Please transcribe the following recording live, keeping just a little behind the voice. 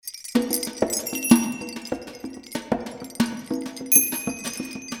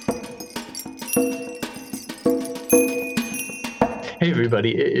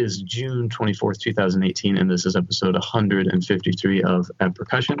everybody. It is June 24th, 2018, and this is episode 153 of At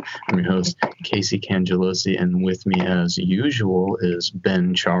Percussion. I'm your host, Casey Cangelosi, and with me, as usual, is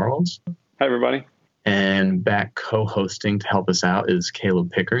Ben Charles. Hi, everybody. And back co-hosting to help us out is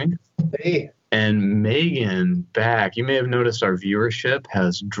Caleb Pickering. Hey. And Megan back. You may have noticed our viewership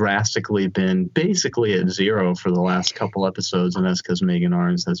has drastically been basically at zero for the last couple episodes, and that's because Megan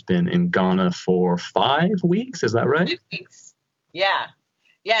Arns has been in Ghana for 5 weeks. Is that right? 5 weeks. Yeah.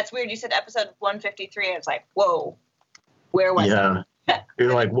 Yeah, it's weird. You said episode 153, and it's like, whoa, where was it?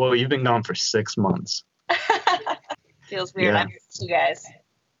 You're like, whoa, you've been gone for 6 months. Feels weird. Yeah. I missed you guys.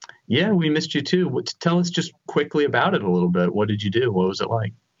 Yeah, we missed you too. Tell us just quickly about it a little bit. What did you do? What was it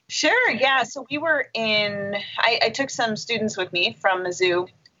like? Sure. Yeah. So we were I took some students with me from Mizzou,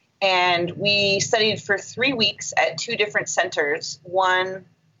 and we studied for 3 weeks at 2 different centers. One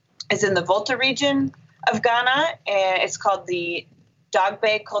is in the Volta region of Ghana, and it's called the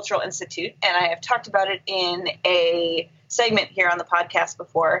Dagbe Cultural Institute. And I have talked about it in a segment here on the podcast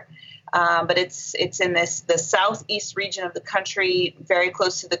before. But it's in the southeast region of the country, very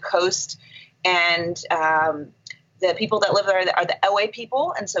close to the coast. And the people that live there are the Ewe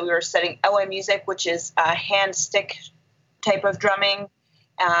people. And so we were studying Ewe music, which is a hand stick type of drumming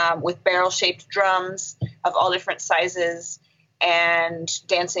with barrel-shaped drums of all different sizes and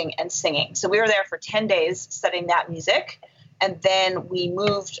dancing and singing. So we were there for 10 days studying that music. And then we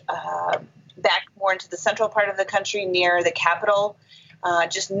moved back more into the central part of the country near the capital,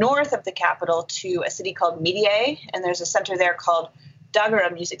 just north of the capital, to a city called Midie. And there's a center there called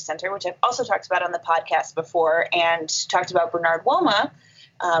Dagara Music Center, which I've also talked about on the podcast before, and talked about Bernard Woma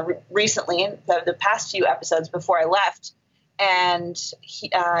recently in the past few episodes before I left. And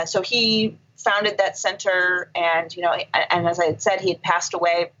so he founded that center, and and as I had said, he had passed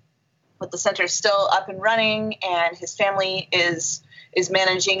away, but the center is still up and running, and his family is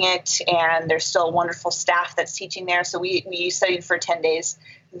managing it, and there's still wonderful staff that's teaching there. So we studied for 10 days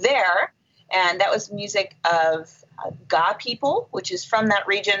there, and that was music of Ga people, which is from that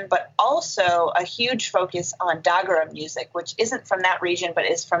region, but also a huge focus on Dagara music, which isn't from that region, but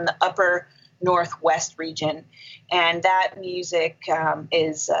is from the upper northwest region. And that music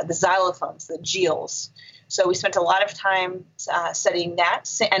is the xylophones, the geels. So we spent a lot of time studying that,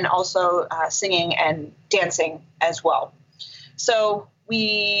 and also singing and dancing as well. So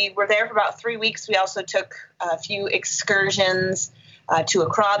we were there for about 3 weeks. We also took a few excursions to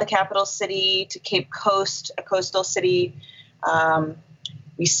Accra, the capital city, to Cape Coast, a coastal city.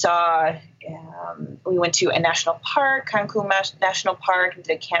 We went to a national park, Cancun National Park, and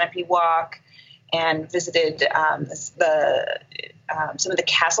did a canopy walk, and visited some of the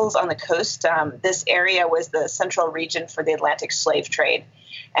castles on the coast. This area was the central region for the Atlantic slave trade.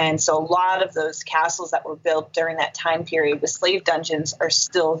 And so a lot of those castles that were built during that time period with slave dungeons are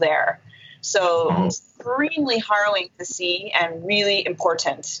still there. So extremely harrowing to see and really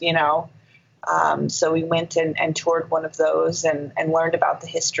important, So we went and toured one of those and learned about the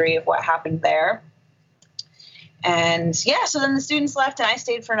history of what happened there. And so then the students left, and I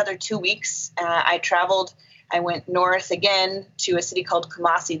stayed for another 2 weeks. I traveled. I went north again to a city called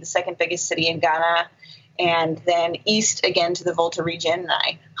Kumasi, the second biggest city in Ghana, and then east again to the Volta region. And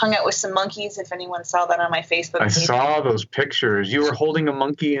I hung out with some monkeys, if anyone saw that on my Facebook page. I saw those pictures. You were holding a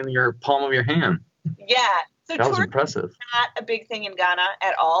monkey in your palm of your hand. Yeah. So that was impressive. Not a big thing in Ghana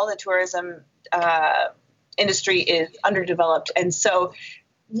at all. The tourism industry is underdeveloped. And so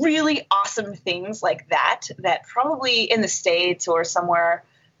really awesome things like that probably in the States or somewhere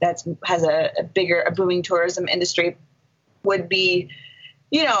that has a booming tourism industry would be,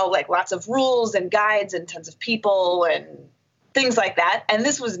 like lots of rules and guides and tons of people and things like that. And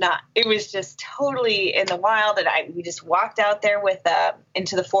this was not. It was just totally in the wild. And we just walked out there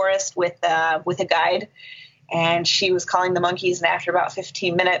into the forest with a guide, and she was calling the monkeys. And after about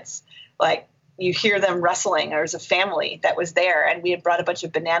 15 minutes, like, you hear them wrestling. There was a family that was there, and we had brought a bunch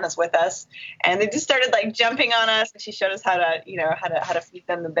of bananas with us, and they just started like jumping on us. And she showed us how to feed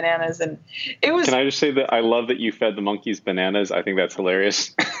them the bananas, and it was. Can I just say that I love that you fed the monkeys bananas? I think that's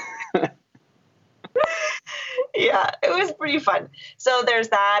hilarious. Yeah, it was pretty fun. So there's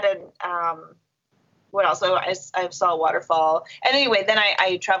that, and what else? So I saw a waterfall. And anyway, then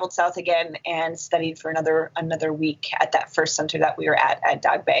I traveled south again and studied for another week at that first center that we were at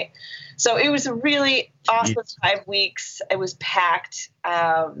Dagbe. So it was a really awesome 5 weeks. It was packed,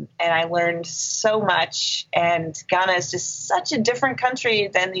 and I learned so much. And Ghana is just such a different country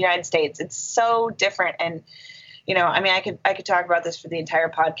than the United States. It's so different. And, I could talk about this for the entire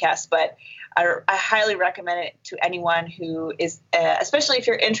podcast, but I highly recommend it to anyone who is, especially if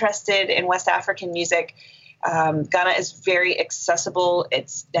you're interested in West African music Ghana is very accessible.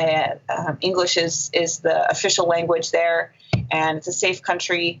 It's English is the official language there, and it's a safe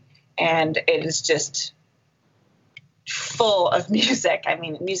country, and it is just full of music. I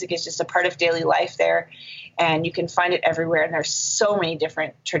mean, music is just a part of daily life there, and you can find it everywhere. And there's so many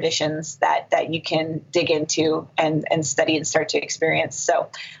different traditions that you can dig into and study and start to experience. So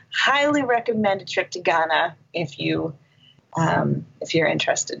highly recommend a trip to Ghana if you're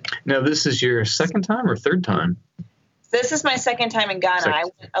interested. Now, this is your second time or third time? This is my second time in Ghana. I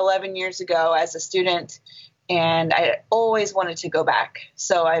went 11 years ago as a student, and I always wanted to go back.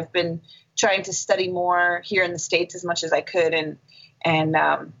 So I've been trying to study more here in the States as much as I could, and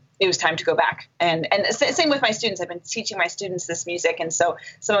it was time to go back. And same with my students. I've been teaching my students this music, and so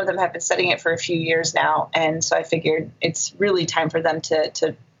some of them have been studying it for a few years now. And so I figured it's really time for them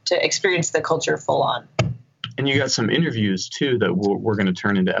to experience the culture full on. And you got some interviews too that we're going to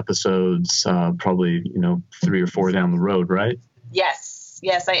turn into episodes, probably 3 or 4 down the road, right? Yes.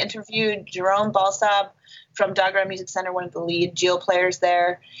 I interviewed Jerome Balsab from Dagra Music Center, one of the lead Geo players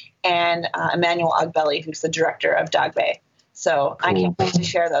there, and Emmanuel Agbeli, who's the director of Dagbe. So cool. I can't wait to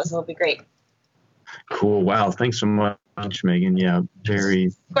share those. It'll be great. Cool. Wow. Thanks so much, Megan. Yeah,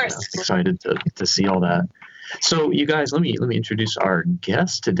 very excited to see all that. So you guys, let me introduce our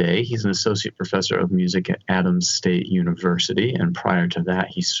guest today. He's an associate professor of music at Adams State University, and prior to that,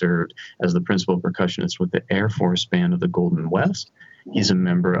 he served as the principal percussionist with the Air Force Band of the Golden West. He's a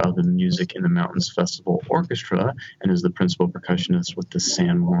member of the Music in the Mountains Festival Orchestra and is the principal percussionist with the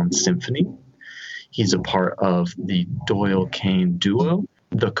San Juan Symphony. He's a part of the Doyle Kane Duo,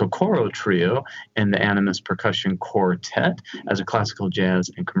 the Kokoro Trio, and the Animus Percussion Quartet. As a classical, jazz,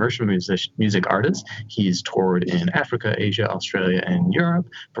 and commercial music artist, he's toured in Africa, Asia, Australia, and Europe,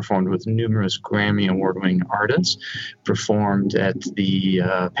 performed with numerous Grammy Award-winning artists, performed at the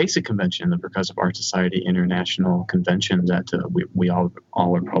PASIC Convention, the Percussive Art Society International Convention that we all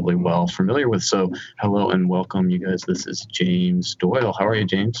are probably well familiar with. So hello and welcome, you guys. This is James Doyle. How are you,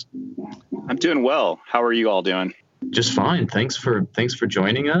 James? I'm doing well. How are you all doing? Just fine. Thanks for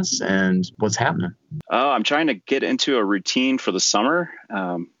joining us. And what's happening? I'm trying to get into a routine for the summer.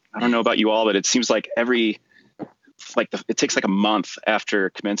 I don't know about you all, but it seems like it takes like a month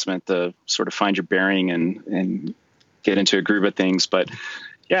after commencement to sort of find your bearing and get into a groove of things. But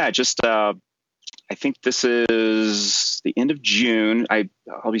yeah, I think this is the end of June.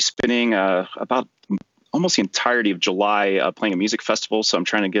 I'll be spending about almost the entirety of July playing a music festival. So I'm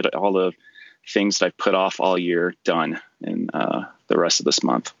trying to get all the things that I've put off all year done in the rest of this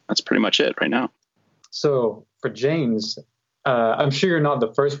month. That's pretty much it right now. So for James, I'm sure you're not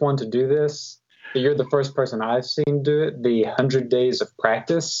the first one to do this, but you're the first person I've seen do it, the 100 Days of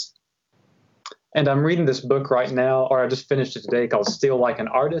Practice. And I'm reading this book right now, or I just finished it today, called Still Like an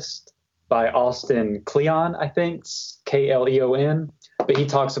Artist by Austin Kleon, I think, Kleon. But he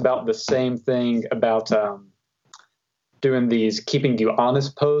talks about the same thing about doing these keeping you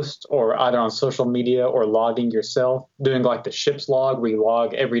honest posts, or either on social media or logging yourself, doing like the ship's log where you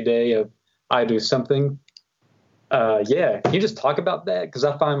log every day of I do something. Can you just talk about that? Because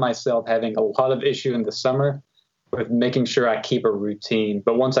I find myself having a lot of issue in the summer with making sure I keep a routine.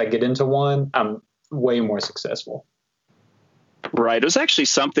 But once I get into one, I'm way more successful. Right. It was actually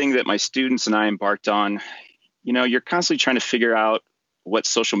something that my students and I embarked on. You're constantly trying to figure out what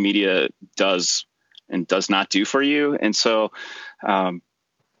social media does and does not do for you. And so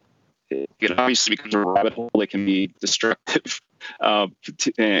it obviously becomes a rabbit hole that can be destructive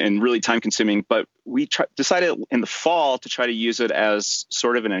and really time consuming. But we decided in the fall to try to use it as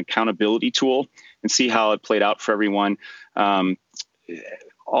sort of an accountability tool and see how it played out for everyone. All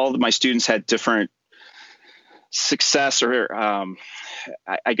of my students had different success, or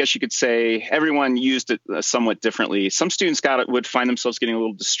I guess you could say everyone used it somewhat differently. Some students would find themselves getting a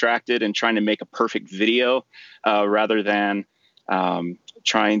little distracted and trying to make a perfect video rather than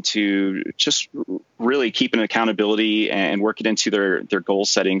trying to just really keep an accountability and work it into their goal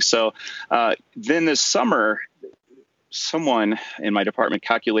setting. So then this summer, someone in my department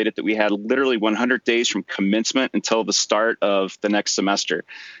calculated that we had literally 100 days from commencement until the start of the next semester.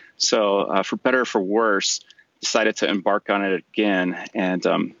 So for better or for worse, decided to embark on it again. And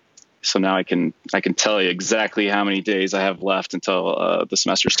so now I can tell you exactly how many days I have left until the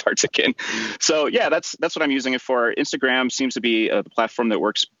semester starts again. So yeah, that's what I'm using it for. Instagram seems to be the platform that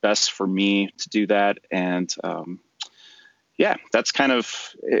works best for me to do that. And that's kind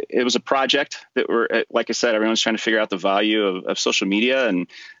of, it was a project that like I said, everyone's trying to figure out the value of social media. And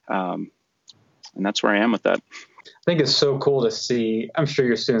that's where I am with that. I think it's so cool to see. I'm sure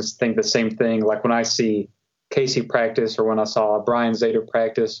your students think the same thing. Like when I see Casey practice, or when I saw Brian Zader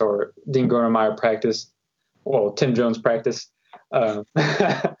practice or Dean Gronemeyer practice, well, Tim Jones practice. I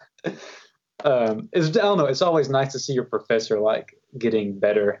don't know. It's always nice to see your professor like getting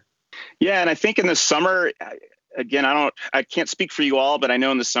better. Yeah, and I think in the summer, again, I can't speak for you all, but I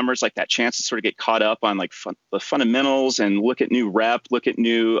know in the summer it's like that chance to sort of get caught up on like the fundamentals and look at new look at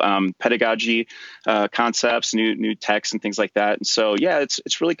new pedagogy concepts, new texts and things like that. And so, yeah,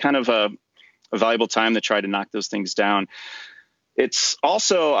 it's really kind of a valuable time to try to knock those things down. It's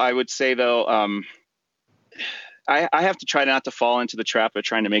also, I would say though, I have to try not to fall into the trap of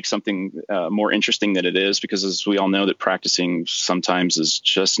trying to make something more interesting than it is, because as we all know that practicing sometimes is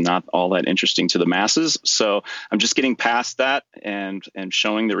just not all that interesting to the masses. So I'm just getting past that and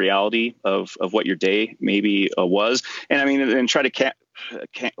showing the reality of what your day maybe was. And I mean, and try to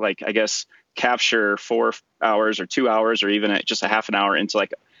capture 4 hours or 2 hours or even just a half an hour into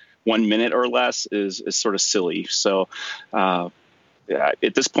like 1 minute or less is sort of silly. So,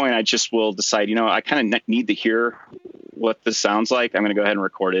 at this point, I just will decide, I kind of need to hear what this sounds like. I'm going to go ahead and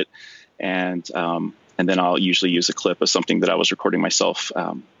record it. And then I'll usually use a clip of something that I was recording myself.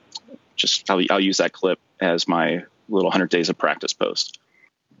 I'll use that clip as my little 100 days of practice post.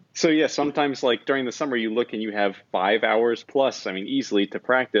 So yeah, sometimes like during the summer, you look and you have 5 hours plus, easily to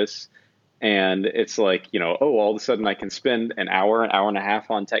practice. And it's like, all of a sudden I can spend an hour and a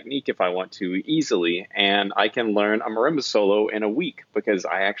half on technique if I want to easily. And I can learn a marimba solo in a week because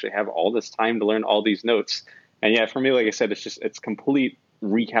I actually have all this time to learn all these notes. And yeah, for me, like I said, it's complete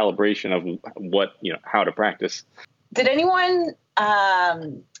recalibration of what, how to practice. Did anyone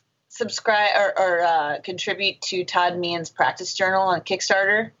subscribe or contribute to Todd Meehan's practice journal on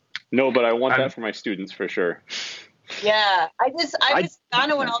Kickstarter? No, but I want that for my students for sure. Yeah, I was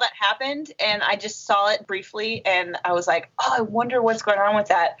Ghana when all that happened, and I just saw it briefly, and I was like, oh, I wonder what's going on with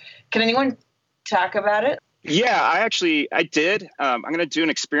that. Can anyone talk about it? Yeah, I did. I'm going to do an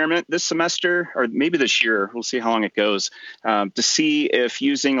experiment this semester, or maybe this year. We'll see how long it goes, to see if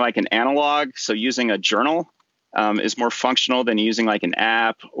using like an analog, so using a journal, is more functional than using like an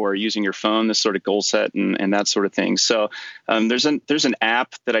app or using your phone, this sort of goal set and that sort of thing. So there's an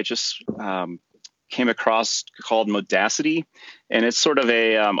app that I just came across called Modacity, and it's sort of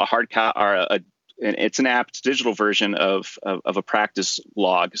it's an app, it's a digital version of a practice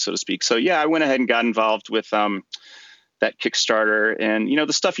log, so to speak. So yeah, I went ahead and got involved with that Kickstarter, and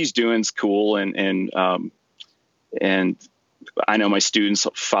the stuff he's doing is cool, and I know my students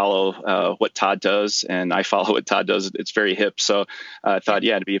follow what Todd does, and I follow what Todd does. It's very hip, so I thought,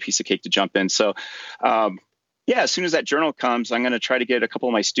 yeah, it'd be a piece of cake to jump in. So yeah, as soon as that journal comes, I'm going to try to get a couple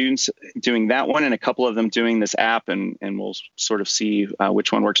of my students doing that one and a couple of them doing this app, and we'll sort of see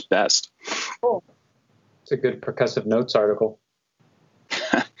which one works best. Cool. It's a good percussive notes article.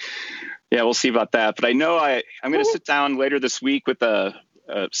 Yeah, we'll see about that. But I know I'm going to sit down later this week with a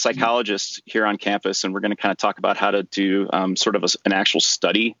psychologist here on campus, and we're going to kind of talk about how to do sort of an actual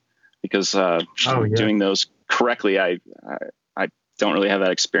study, because doing those correctly, I don't really have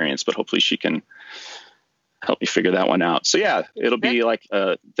that experience, but hopefully she can help me figure that one out. So yeah, it'll be like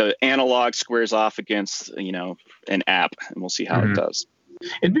the analog squares off against, an app, and we'll see how it does.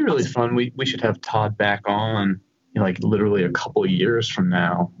 It'd be really fun. We should have Todd back on, like literally a couple of years from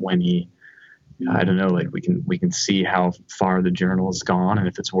now, when he, I don't know, like we can see how far the journal has gone and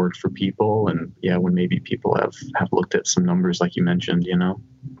if it's worked for people, and yeah, when maybe people have looked at some numbers like you mentioned,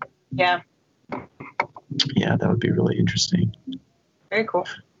 Yeah. Yeah, that would be really interesting. Very cool.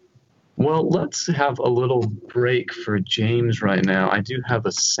 Well, let's have a little break for James right now. I do have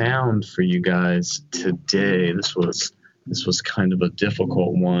a sound for you guys today. This was kind of a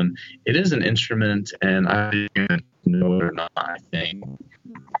difficult one. It is an instrument, and I didn't know it or not, I think.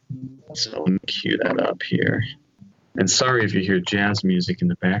 So let me cue that up here. And sorry if you hear jazz music in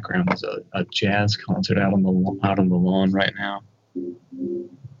the background. There's a jazz concert out on the lawn right now.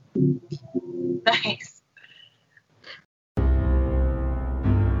 Nice.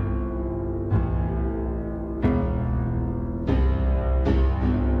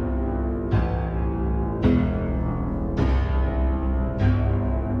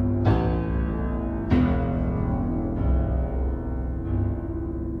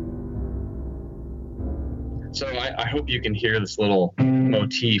 So I hope you can hear this little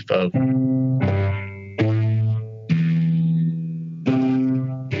motif of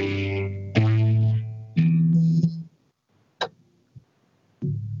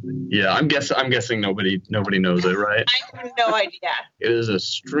yeah, I'm guessing nobody knows it, right? I have no idea. It is a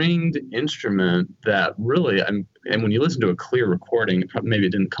stringed instrument that really, and when you listen to a clear recording, maybe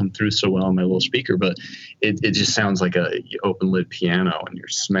it didn't come through so well on my little speaker, but it just sounds like a open lid piano, and you're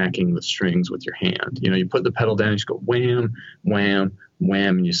smacking the strings with your hand. You put the pedal down, you just go wham, wham,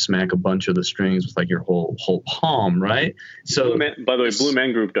 wham, and you smack a bunch of the strings with like your whole palm, right? So by the way, Blue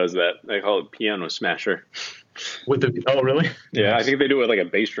Man Group does that. They call it piano smasher. Oh, really? Yeah, I think they do it with like a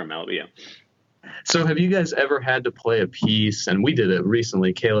bass drum out. Yeah. So have you guys ever had to play a piece, and we did it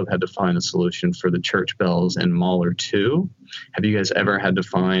recently, Caleb had to find a solution for the church bells in Mahler 2. Have you guys ever had to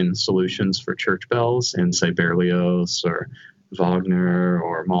find solutions for church bells in, say, Berlioz or Wagner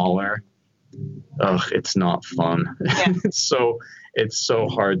or Mahler? Ugh, it's not fun. Yeah. It's so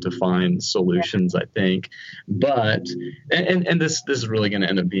hard to find solutions, I think. But, and this is really going to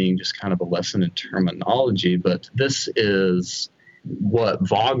end up being just kind of a lesson in terminology, but this is what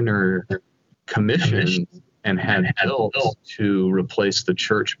Wagner commissioned and had built to replace the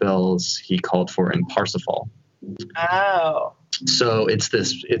church bells he called for in Parsifal. Oh. So it's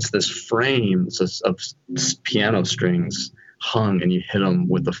this frame of piano strings hung, and you hit them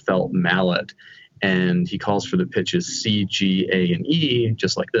with a felt mallet, and he calls for the pitches C, G, A, and E,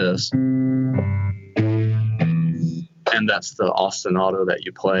 just like this. And that's the ostinato that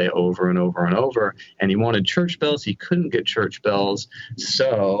you play over and over and over. And he wanted church bells. He couldn't get church bells.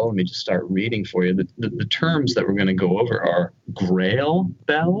 So let me just start reading for you. The terms that we're going to go over are Grail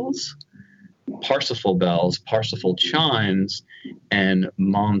bells, Parsifal bells, Parsifal chimes, and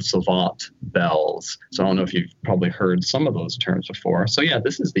Montserrat bells. So I don't know if you've probably heard some of those terms before. So yeah,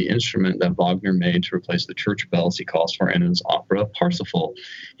 this is the instrument that Wagner made to replace the church bells he calls for in his opera Parsifal.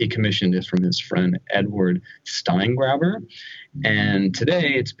 He commissioned it from his friend Edward Steingraber, and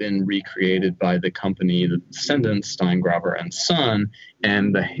today it's been recreated by the company, the descendants, Steingraber and Son,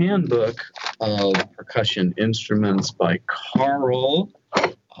 and the Handbook of Percussion Instruments by Karl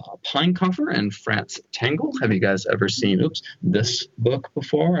Pinekoffer and Franz Tangle. Have you guys ever seen this book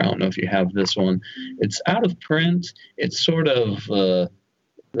before? I don't know if you have this one. It's out of print. It's sort of the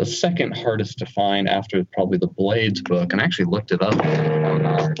second hardest to find after probably the Blades book, and I actually looked it up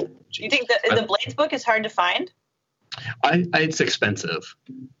on you think the Blades book is hard to find? It's expensive.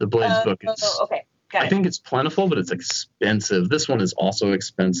 The Blades book is okay. I think it's plentiful, but it's expensive. This one is also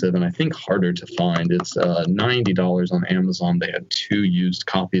expensive, and I think harder to find. It's $90 on Amazon. They had 2 used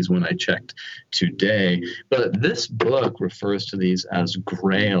copies when I checked today. But this book refers to these as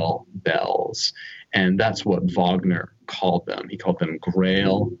Grail bells, and that's what Wagner called them. He called them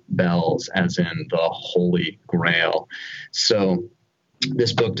Grail bells, as in the Holy Grail. So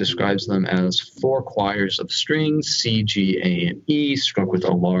this book describes them as 4 choirs of strings, C, G, A, and E, struck with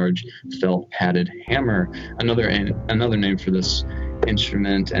a large felt-padded hammer. Another name for this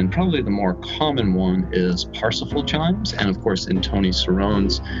instrument, and probably the more common one, is Parsifal chimes. And of course, in Tony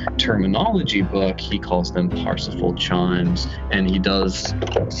Cerone's terminology book, he calls them Parsifal chimes, and he does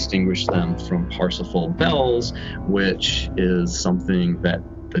distinguish them from Parsifal bells, which is something that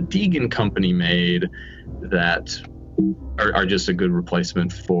the Deagon Company made that are just a good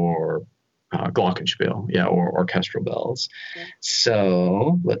replacement for glockenspiel, or orchestral bells. Yeah.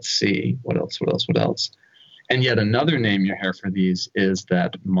 So let's see, what else? And yet another name you hear for these is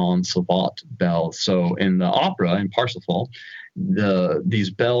that Montserrat bell. So in the opera, in Parsifal,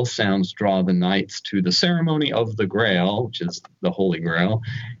 these bell sounds draw the knights to the ceremony of the Grail, which is the Holy Grail,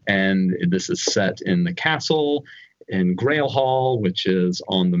 and this is set in the castle in Grail Hall, which is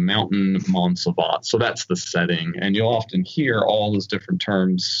on the mountain Montserrat. So that's the setting. And you'll often hear all those different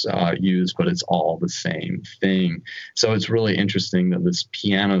terms used, but it's all the same thing. So it's really interesting that this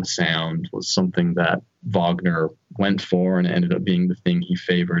piano sound was something that Wagner went for and ended up being the thing he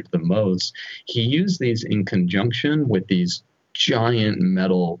favored the most. He used these in conjunction with these giant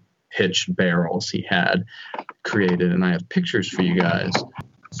metal pitched barrels he had created. And I have pictures for you guys.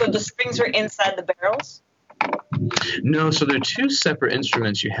 So the strings are inside the barrels? No, so they're 2 separate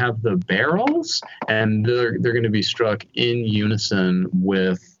instruments. You have the barrels, and they're going to be struck in unison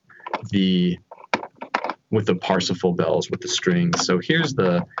with the Parsifal bells, with the strings. So here's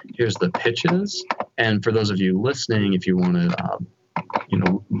the pitches, and for those of you listening, if you want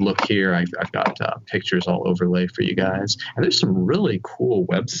to look here, I've got pictures all overlay for you guys, and there's some really cool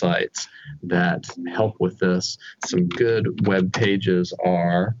websites that help with this. Some good web pages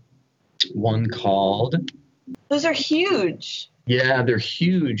are one called. Those are huge. Yeah, they're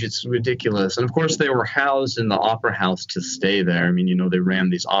huge. It's ridiculous. And of course, they were housed in the opera house to stay there. I mean, they ran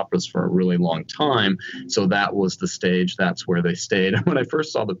these operas for a really long time. So that was the stage. That's where they stayed. And when I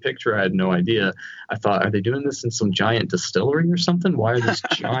first saw the picture, I had no idea. I thought, are they doing this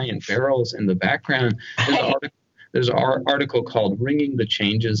There's an article called Ringing the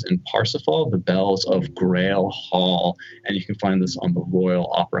Changes in Parsifal, The Bells of Grail Hall. And you can find this on the Royal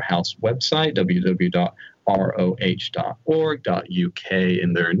Opera House website, www.roh.org.uk,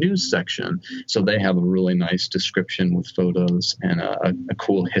 in their news section. So they have a really nice description with photos and a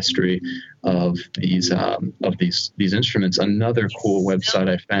cool history of these instruments. Another cool website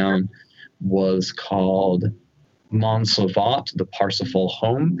I found was called Montsalvat, the Parsifal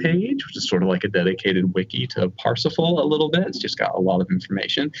homepage, which is sort of like a dedicated wiki to Parsifal a little bit. It's just got a lot of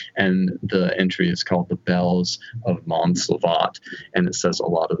information. And the entry is called The Bells of Montsalvat, and it says a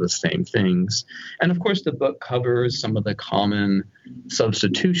lot of the same things. And of course, the book covers some of the common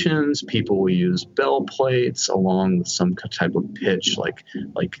substitutions. People will use bell plates along with some type of pitch, like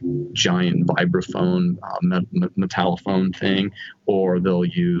giant vibraphone, metallophone thing, or they'll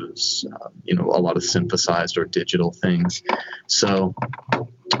use a lot of synthesized or digital things. So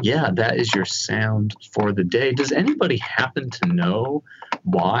yeah, that is your sound for the day. Does anybody happen to know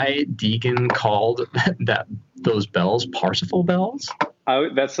why Deegan called those bells Parsifal bells? I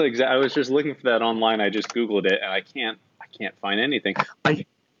was just looking for that online. I just Googled it, and I can't find anything.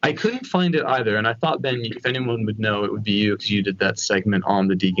 I couldn't find it either, and I thought, Ben, if anyone would know, it would be you, because you did that segment on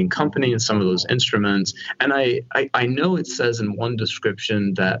the Deegan Company and some of those instruments. And I know it says in one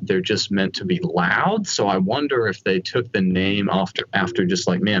description that they're just meant to be loud, so I wonder if they took the name after just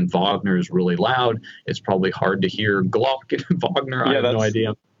like, man, Wagner is really loud. It's probably hard to hear Glock in Wagner. I have no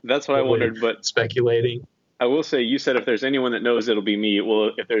idea. That's what I wondered, but speculating. I will say, you said if there's anyone that knows, it'll be me.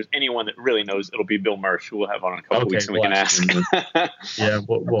 Well, if there's anyone that really knows, it'll be Bill Murch, who we'll have on in a couple weeks, and we can ask. Yeah,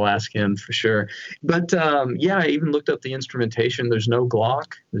 we'll ask him for sure. But yeah, I even looked up the instrumentation. There's no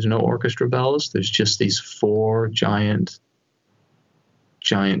Glock. There's no orchestra bells. There's just these 4 giant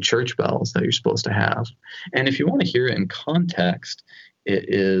church bells that you're supposed to have. And if you want to hear it in context,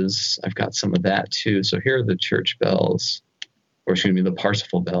 I've got some of that too. So here are the church bells, or excuse me, the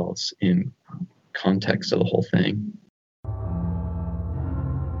Parsifal bells in context of the whole thing.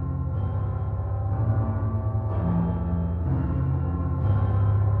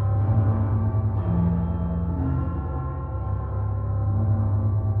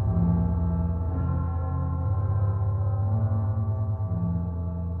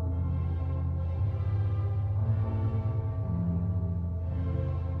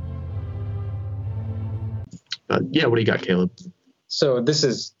 But yeah, what do you got, Caleb? So this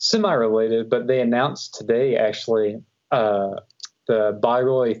is semi-related, but they announced today, actually, the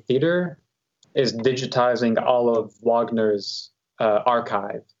Bayreuth Theater is digitizing all of Wagner's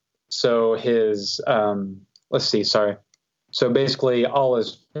archive. So So basically all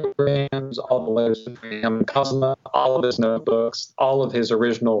his programs, all the letters between him and Cosima, all of his notebooks, all of his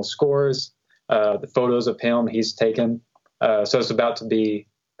original scores, the photos of him he's taken. So it's about to be,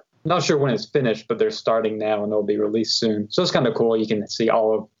 not sure when it's finished, but they're starting now and it'll be released soon. So it's kind of cool. You can see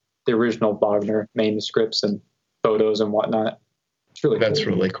all of the original Wagner manuscripts and photos and whatnot. It's really That's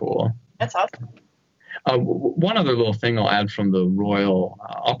really cool. That's awesome. One other little thing I'll add from the Royal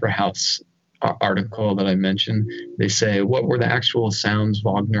Opera House article that I mentioned, they say, what were the actual sounds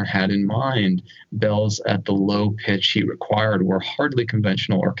Wagner had in mind? Bells at the low pitch he required were hardly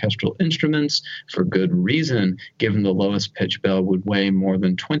conventional orchestral instruments, for good reason, given the lowest pitch bell would weigh more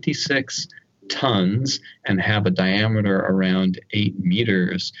than 26 tons and have a diameter around 8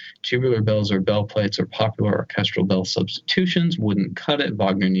 meters. Tubular bells or bell plates or popular orchestral bell substitutions wouldn't cut it.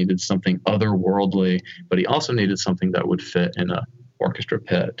 Wagner needed something otherworldly, but he also needed something that would fit in a orchestra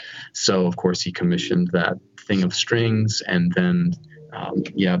pit. So of course he commissioned that thing of strings, and then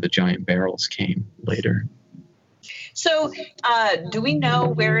the giant barrels came later. So do we know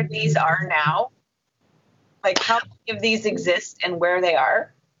where these are now? Like how many of these exist and where they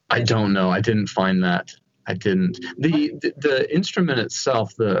are? I don't know. I didn't find that. I didn't. The instrument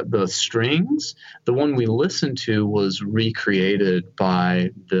itself, the strings, the one we listened to was recreated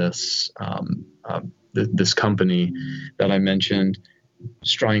by this this company that I mentioned,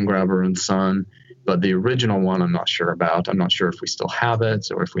 Steingraber and Son. But the original one, I'm not sure about. I'm not sure if we still have it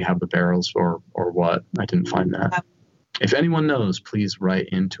or if we have the barrels or what. I didn't find that. If anyone knows, please write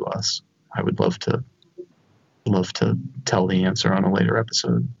into us. I would love to tell the answer on a later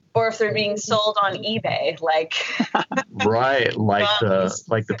episode. Or if they're being sold on eBay, like right, like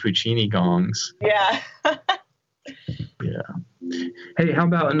the Puccini gongs. Yeah. Yeah. Hey, how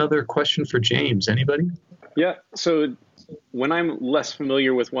about another question for James? Anybody? Yeah. So when I'm less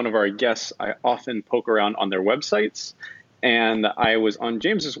familiar with one of our guests, I often poke around on their websites. And I was on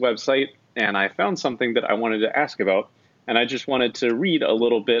James's website and I found something that I wanted to ask about. And I just wanted to read a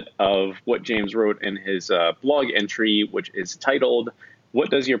little bit of what James wrote in his blog entry, which is titled What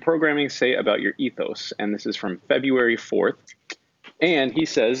does your programming say about your ethos? And this is from February 4th. And he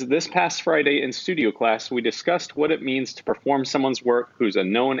says, this past Friday in studio class, we discussed what it means to perform someone's work who's a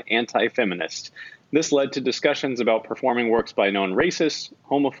known anti-feminist. This led to discussions about performing works by known racists,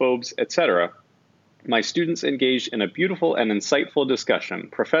 homophobes, etc. My students engaged in a beautiful and insightful discussion,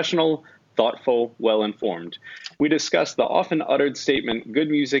 professional, thoughtful, well-informed. We discussed the often uttered statement, good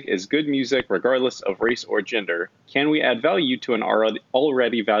music is good music regardless of race or gender. Can we add value to an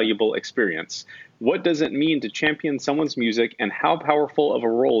already valuable experience? What does it mean to champion someone's music, and how powerful of a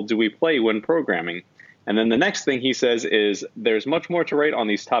role do we play when programming? And then the next thing he says is, there's much more to write on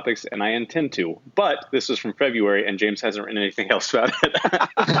these topics, and I intend to. But this is from February, and James hasn't written anything else about it.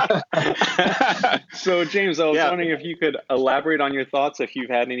 So, James, I was wondering if you could elaborate on your thoughts, if you've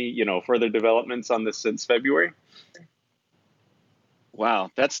had any, further developments on this since February. Wow,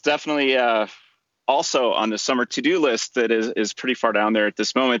 that's definitely also on the summer to-do list that is pretty far down there at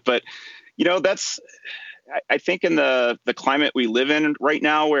this moment. But, I think in the climate we live in right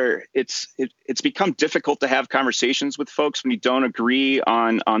now, where it's become difficult to have conversations with folks when you don't agree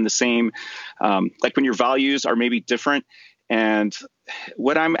on the same, like when your values are maybe different. And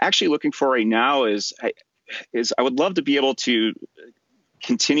what I'm actually looking for right now is I would love to be able to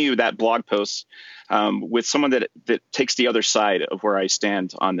continue that blog post with someone that takes the other side of where I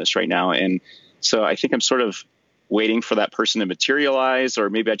stand on this right now. And so I think I'm sort of waiting for that person to materialize, or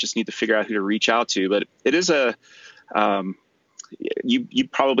maybe I just need to figure out who to reach out to. But it is you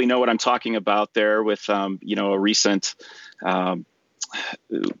probably know what I'm talking about there with, a recent high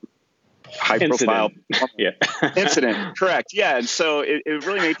profile incident. Correct. Yeah. And so it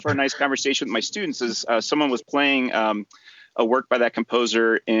really made for a nice conversation with my students, as someone was playing a work by that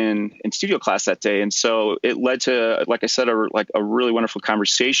composer in studio class that day. And so it led to, like I said, a really wonderful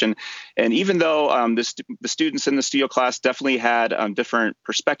conversation. And even though the students in the studio class definitely had different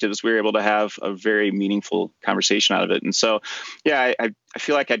perspectives, we were able to have a very meaningful conversation out of it. And so, yeah, I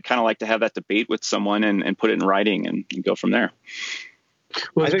feel like I'd kind of like to have that debate with someone and put it in writing and go from there.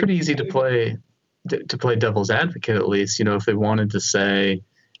 Well, it's pretty easy to play devil's advocate, at least, if they wanted to say,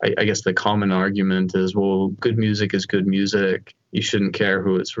 I guess the common argument is, well, good music is good music. You shouldn't care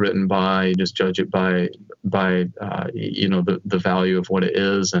who it's written by. Just judge it by the value of what it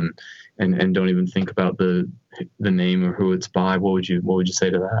is, and don't even think about the name or who it's by. What would you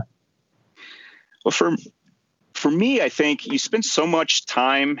say to that? Well, for me, I think you spend so much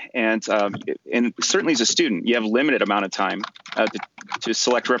time, and certainly as a student, you have a limited amount of time to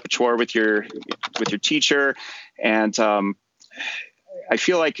select repertoire with your teacher, and I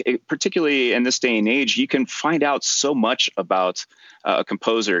feel like, particularly in this day and age, you can find out so much about a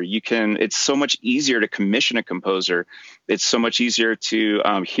composer. It's so much easier to commission a composer. It's so much easier to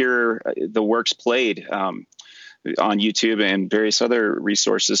hear the works played on YouTube and various other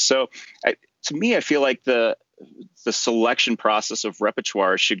resources. So to me, I feel like the selection process of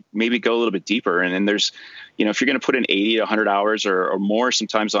repertoire should maybe go a little bit deeper. And then there's, if you're going to put in 80 to 100 hours or more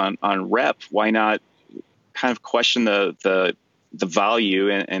sometimes on rep, why not kind of question the value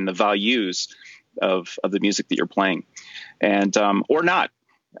and the values of the music that you're playing, and or not.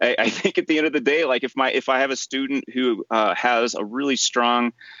 I think at the end of the day, like if I have a student who has a really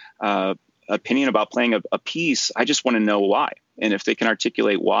strong opinion about playing a piece, I just want to know why. And if they can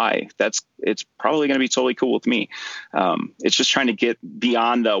articulate why, it's probably going to be totally cool with me. It's just trying to get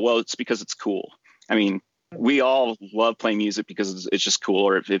beyond it's because it's cool. I mean, we all love playing music because it's just cool,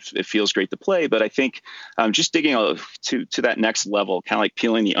 or if it feels great to play. But I think just digging to that next level, kind of like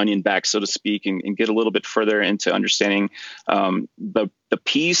peeling the onion back, so to speak, and get a little bit further into understanding the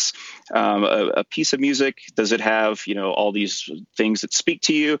piece, a piece of music. Does it have, all these things that speak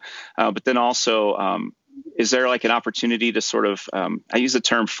to you? But then also, is there like an opportunity to sort of, I use the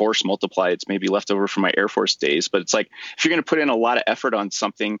term force multiply. It's maybe left over from my Air Force days, but it's like, if you're going to put in a lot of effort on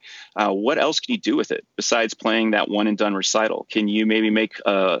something, what else can you do with it besides playing that one and done recital? Can you maybe make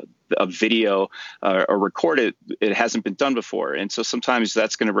a video or record it? It hasn't been done before. And so sometimes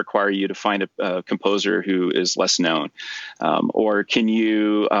that's going to require you to find a composer who is less known. Or can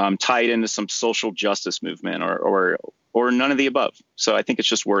you tie it into some social justice movement or none of the above? So I think it's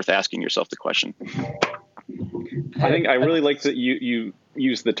just worth asking yourself the question. I think I really like that you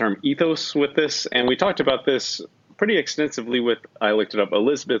use the term ethos with this, and we talked about this pretty extensively with, I looked it up,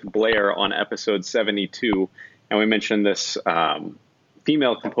 Elizabeth Blair on episode 72, and we mentioned this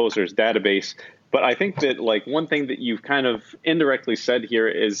female composers database. But I think that like one thing that you've kind of indirectly said here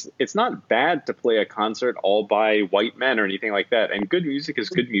is it's not bad to play a concert all by white men or anything like that, and good music is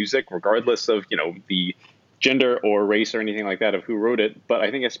good music regardless of the gender or race or anything like that of who wrote it. But I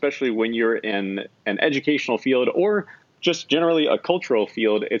think especially when you're in an educational field or just generally a cultural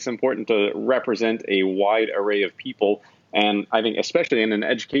field, it's important to represent a wide array of people. And I think especially in an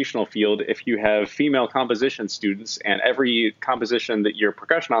educational field, if you have female composition students and every composition that your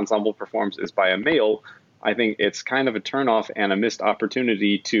percussion ensemble performs is by a male, I think it's kind of a turnoff and a missed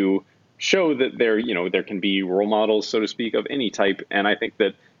opportunity to show that there can be role models, so to speak, of any type. And I think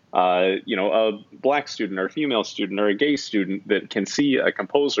that a black student or a female student or a gay student that can see a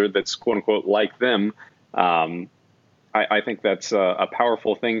composer that's quote unquote like them, I think that's a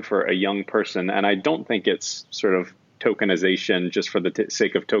powerful thing for a young person. And I don't think it's sort of tokenization just for the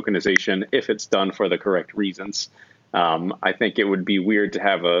sake of tokenization if it's done for the correct reasons. I think it would be weird to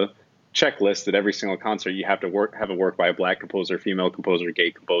have a checklist that every single concert you have to have a work by a black composer, female composer, gay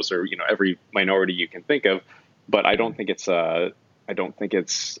composer, every minority you can think of. But I don't think it's a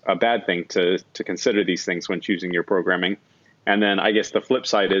bad thing to consider these things when choosing your programming. And then I guess the flip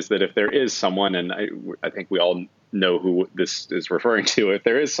side is that if there is someone, and I think we all know who this is referring to, if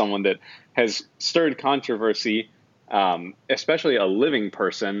there is someone that has stirred controversy, especially a living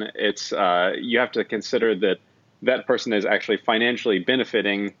person, it's you have to consider that person is actually financially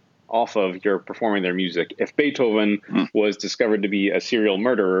benefiting off of your performing their music. If Beethoven was discovered to be a serial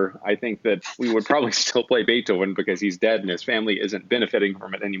murderer, I think that we would probably still play Beethoven because he's dead and his family isn't benefiting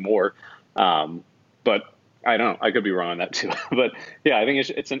from it anymore. But I don't know. I could be wrong on that too. But yeah, I think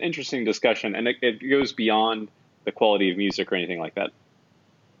it's an interesting discussion, and it goes beyond the quality of music or anything like that.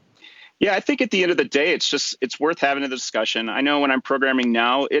 Yeah, I think at the end of the day, it's worth having a discussion. I know when I'm programming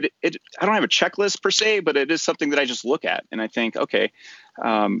now, I don't have a checklist per se, but it is something that I just look at and I think, okay,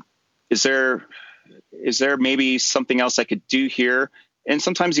 is there maybe something else I could do here? And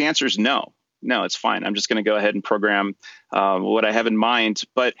sometimes the answer is no, it's fine. I'm just going to go ahead and program what I have in mind.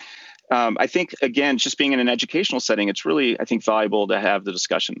 But I think, again, just being in an educational setting, it's really, I think, valuable to have the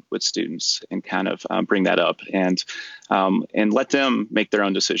discussion with students and kind of bring that up and let them make their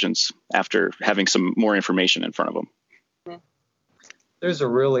own decisions after having some more information in front of them. There's a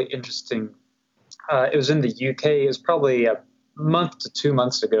really interesting, it was in the UK, it was probably a month to 2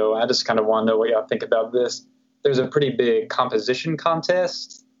 months ago. I just kind of want to know what y'all think about this. There's a pretty big composition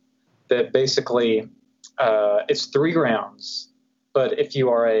contest that basically, it's 3 rounds. But if you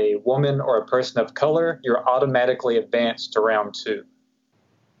are a woman or a person of color, you're automatically advanced to round 2.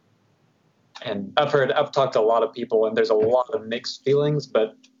 And I've talked to a lot of people, and there's a lot of mixed feelings,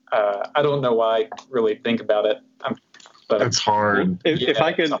 but I don't know why I really think about it. That's hard. If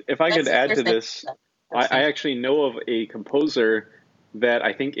I could add to this, I actually know of a composer that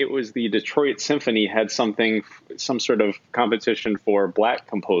I think it was the Detroit Symphony had some sort of competition for black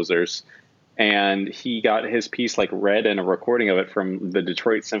composers. And he got his piece read and a recording of it from the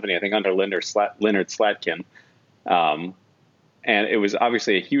Detroit Symphony, I think under Leonard Slatkin. And it was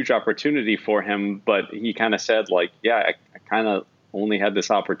obviously a huge opportunity for him, but he kind of said I kind of only had this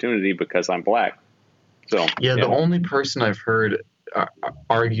opportunity because I'm black. So yeah, the only person I've heard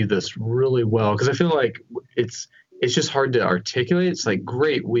argue this really well, because I feel like it's just hard to articulate. It's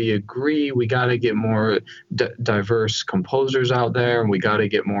great, we agree, we got to get more diverse composers out there, and we got to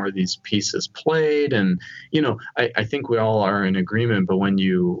get more of these pieces played. And I think we all are in agreement. But when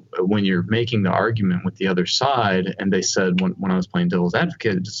you're making the argument with the other side, and they said when I was playing devil's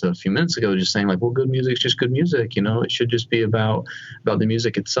advocate just a few minutes ago, just saying well, good music's just good music. It should just be about the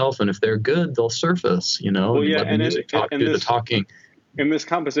music itself. And if they're good, they'll surface. Well, yeah, let the music do the talking. In this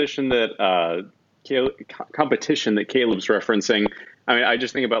composition that. Competition that Caleb's referencing, I mean, I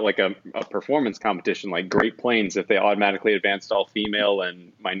just think about a performance competition like Great Plains. If they automatically advanced all female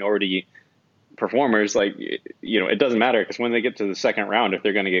and minority performers, it doesn't matter, because when they get to the second round, if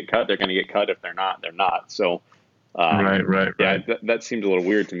they're going to get cut, they're going to get cut. If they're not, they're not. So right. Yeah, that seemed a little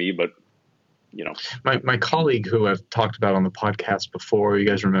weird to me, but my colleague who I've talked about on the podcast before, you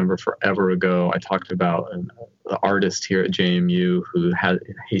guys remember forever ago, I talked about the artist here at JMU who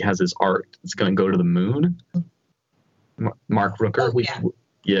has his art. It's going to go to the moon. Mark Rooker. Oh,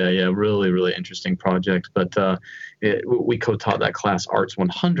 yeah. Yeah, really, really interesting project. But we co-taught that class Arts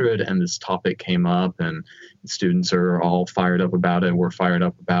 100, and this topic came up, and students are all fired up about it. We're fired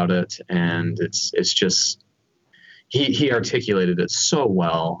up about it, and it's just. He articulated it so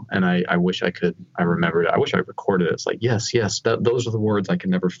well, and I wish I remembered it. I wish I recorded it. It's yes, those are the words I could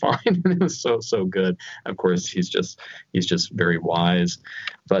never find. And it was so good. Of course, he's just very wise.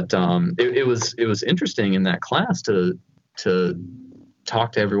 But it was interesting in that class to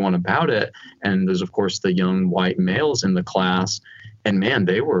talk to everyone about it. And there's of course the young white males in the class, and man,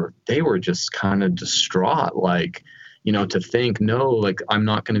 they were just kind of distraught, to think, no, I'm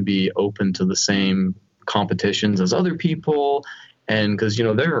not going to be open to the same competitions as other people, And because,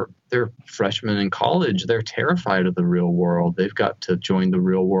 they're freshmen in college, they're terrified of the real world. They've got to join the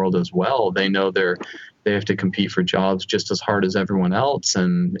real world as well. They know they have to compete for jobs just as hard as everyone else.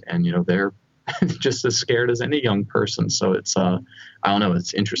 And they're just as scared as any young person. So it's, I don't know,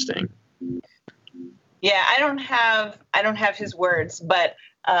 it's interesting. Yeah, I don't have his words, but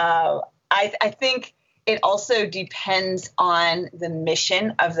I think it also depends on the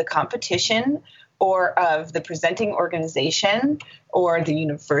mission of the competition or of the presenting organization or the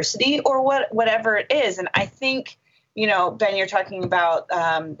university or whatever it is. And I think, Ben, you're talking about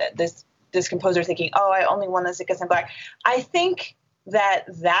this composer thinking, oh, I only won this because I'm Black. I think that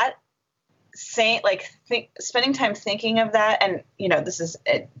spending time thinking of that, and this is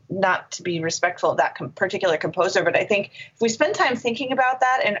not to be respectful of that particular composer, but I think if we spend time thinking about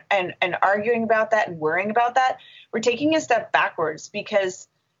that and arguing about that and worrying about that, we're taking a step backwards, because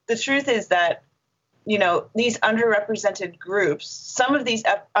the truth is that these underrepresented groups, some of these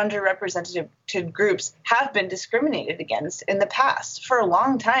underrepresented groups have been discriminated against in the past for a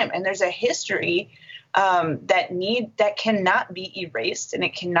long time, and there's a history that cannot be erased and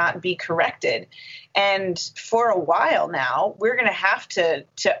it cannot be corrected. And for a while now, we're going to have to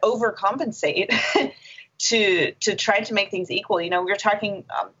overcompensate to try to make things equal. We were talking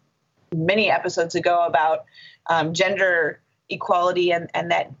many episodes ago about gender equality and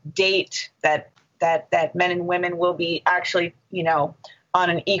that date that men and women will be actually, on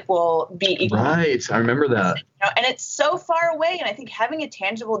an equal. Right. I remember that. And it's so far away. And I think having a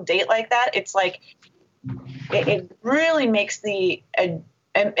tangible date like that, it's like, it really makes it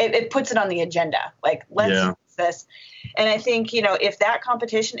puts it on the agenda. Like, let's do this. And I think, if that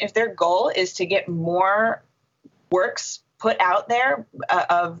competition, if their goal is to get more works put out there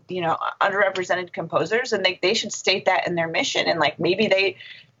of, underrepresented composers, and they should state that in their mission. And like, maybe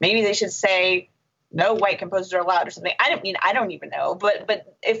they should say no white composers are allowed or something. I don't even know. But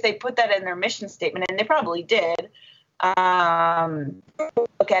if they put that in their mission statement, and they probably did,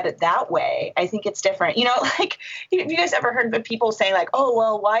 look at it that way, I think it's different. Like, have you guys ever heard of people saying like, oh,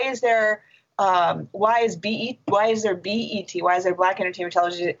 well, why is there BET, why is there Black entertainment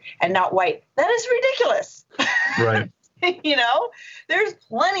television and not white? That is ridiculous. Right. There's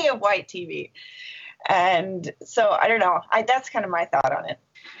plenty of white TV. And so I don't know. That's kind of my thought on it.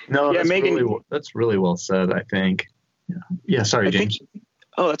 No, that's Megan, that's really well said, I think. Yeah. Sorry, James.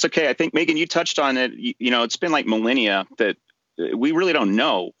 That's okay. I think, Megan, you touched on it. It's been like millennia that we really don't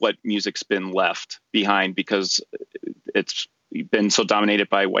know what music's been left behind, because it's been so dominated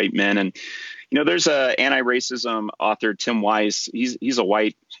by white men. And, there's a anti-racism author, Tim Wise. He's a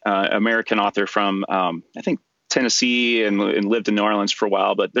white American author from, I think, Tennessee and lived in New Orleans for a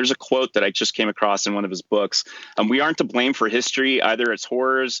while. But there's a quote that I just came across in one of his books. We aren't to blame for history, either its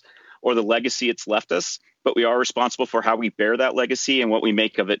horrors or the legacy it's left us, but we are responsible for how we bear that legacy and what we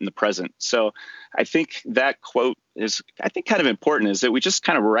make of it in the present. So I think that quote is, kind of important, is that we just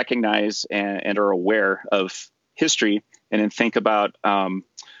kind of recognize and are aware of history, and then think about,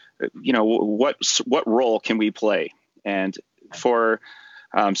 what role can we play? And for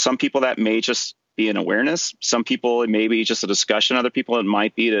some people, that may just be an awareness. Some people, it may be just a discussion. Other people, it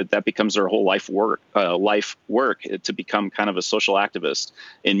might be that becomes their whole life work to become kind of a social activist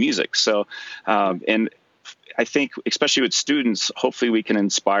in music. So, and I think, especially with students, hopefully we can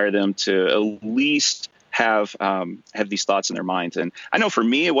inspire them to at least have these thoughts in their minds. And I know for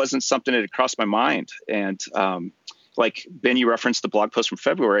me, it wasn't something that had crossed my mind. And like Ben, you referenced the blog post from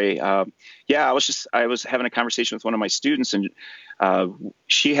February. I was having a conversation with one of my students, and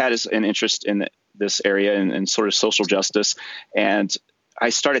she had an interest in this area and sort of social justice. And I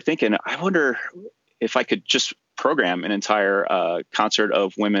started thinking, I wonder if I could just program an entire concert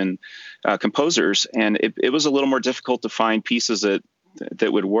of women composers. And it was a little more difficult to find pieces that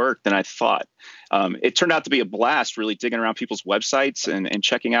would work than I thought. It turned out to be a blast, really digging around people's websites and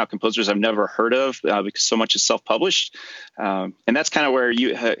checking out composers I've never heard of, because so much is self-published. And that's kind of where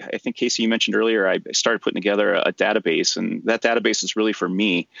I think, Casey, you mentioned earlier, I started putting together a database, and that database is really for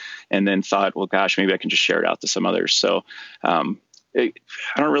me, and then thought, well, gosh, maybe I can just share it out to some others. So I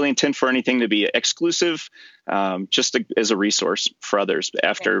don't really intend for anything to be exclusive, just as a resource for others.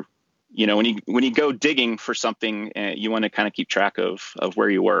 After, when you go digging for something, you want to kind of keep track of where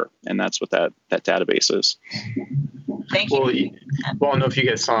you were, and that's what that database is. Thank you. Well, I don't know if you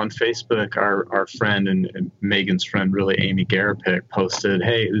guys saw on Facebook, our friend and Megan's friend, really, Amy Garapick, posted,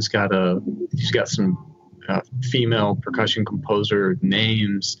 "Hey, who's got some female percussion composer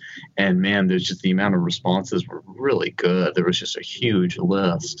names?" And man, there's just the amount of responses were really good. There was just a huge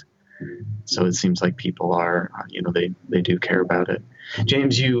list. So it seems like people are, they do care about it.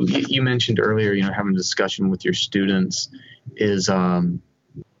 James, you mentioned earlier, having a discussion with your students. is, okay,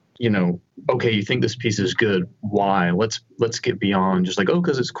 you think this piece is good. Why? Let's get beyond just like, oh,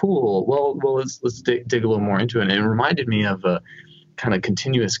 because it's cool. Well, let's dig a little more into it. And it reminded me of a kind of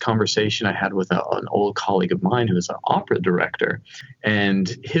continuous conversation I had with an old colleague of mine who is an opera director. And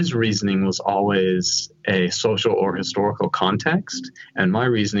his reasoning was always a social or historical context. And my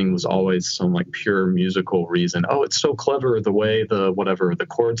reasoning was always some like pure musical reason. Oh, it's so clever the way the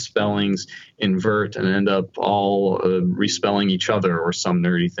chord spellings invert and end up all respelling each other or some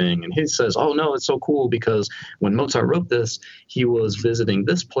nerdy thing. And he says, oh, no, it's so cool because when Mozart wrote this, he was visiting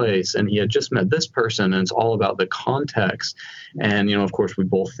this place and he had just met this person. And it's all about the context. And, of course, we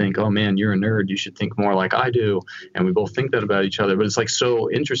both think, oh, man, you're a nerd. You should think more like I do. And we both think that about each other. But it's like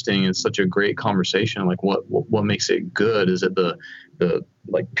so interesting. It's such a great conversation. Like what makes it good? Is it the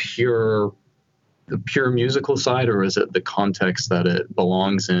like pure musical side, or is it the context that it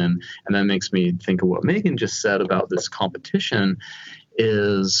belongs in? And that makes me think of what Megan just said about this competition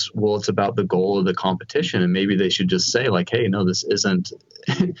is, well, it's about the goal of the competition. And maybe they should just say like, hey, no, this isn't,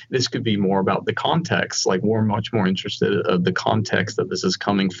 this could be more about the context. Like we're much more interested of the context that this is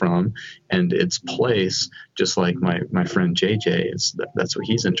coming from and its place, just like my friend JJ is, that's what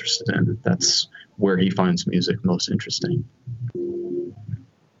he's interested in. That's where he finds music most interesting.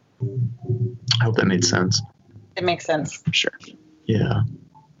 I hope that made sense. It makes sense. For sure. Yeah.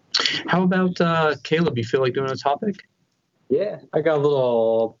 How about Caleb? You feel like doing a topic? Yeah, I got a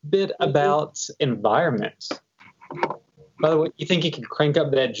little bit about environments. By the way, you think you can crank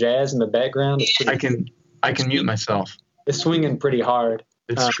up that jazz in the background? I can mute myself. It's swinging pretty hard.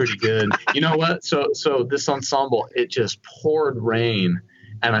 It's pretty good. You know what? So this ensemble, it just poured rain.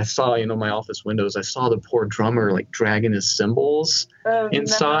 And I saw, my office windows, I saw the poor drummer like dragging his cymbals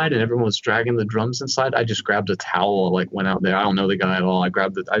inside, and everyone was dragging the drums inside. I just grabbed a towel, like went out there. I don't know the guy at all. I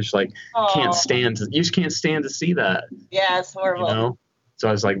just like can't stand to see that. Yeah, it's horrible. So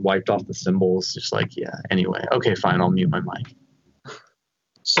I was like wiped off the cymbals, just like, yeah. Anyway, okay, fine, I'll mute my mic.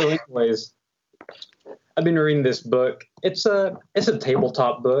 So anyways, I've been reading this book. It's a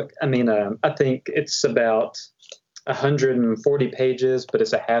tabletop book. I mean, I think it's about 140 pages, but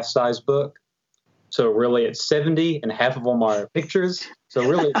it's a half-size book. So really it's 70 and half of them are pictures. So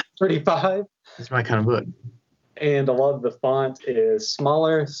really it's 35. It's my kind of book. And a lot of the font is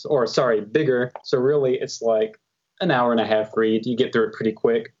bigger. So really it's like an hour and a half read. You get through it pretty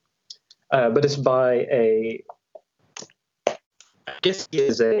quick. But it's by I guess he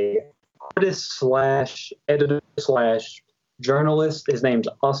is a artist / editor / journalist. His name's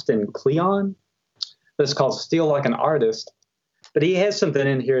Austin Kleon. It's called Steal Like an Artist. But he has something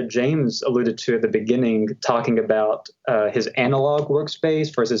in here James alluded to at the beginning, talking about his analog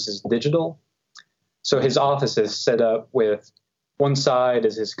workspace versus his digital. So his office is set up with one side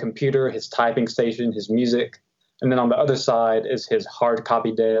is his computer, his typing station, his music. And then on the other side is his hard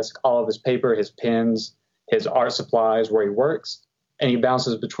copy desk, all of his paper, his pens, his art supplies where he works. And he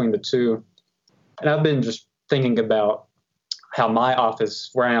bounces between the two. And I've been just thinking about how my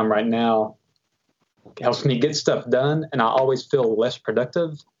office, where I am right now, helps me get stuff done, and I always feel less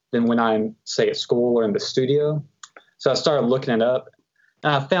productive than when I'm, say, at school or in the studio. So I started looking it up,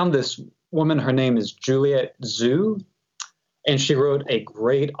 and I found this woman. Her name is Juliet Zhu, and she wrote a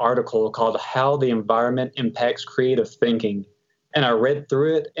great article called How the Environment Impacts Creative Thinking. And I read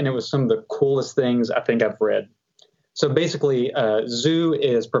through it, and it was some of the coolest things I think I've read. So basically, Zhu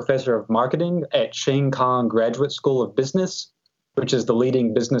is professor of marketing at Cheng Kang Graduate School of Business, which is the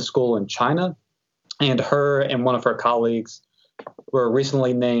leading business school in China. And her and one of her colleagues were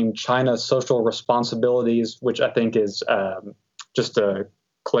recently named China Social Responsibilities, which I think is just a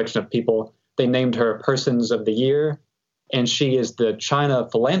collection of people. They named her Persons of the Year, and she is the China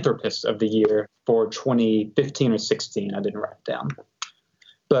Philanthropist of the Year for 2015 or 16. I didn't write it down.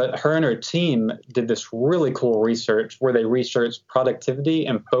 But her and her team did this really cool research where they researched productivity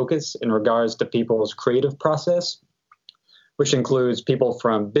and focus in regards to people's creative process, which includes people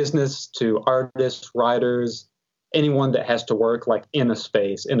from business to artists, writers, anyone that has to work like in a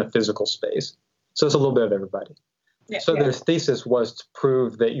space, in a physical space. So it's a little bit of everybody. Their thesis was to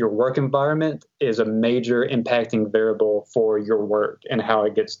prove that your work environment is a major impacting variable for your work and how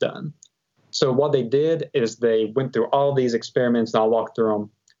it gets done. So what they did is they went through all these experiments, and I'll walk through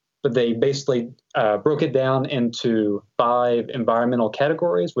them, but they basically broke it down into 5 environmental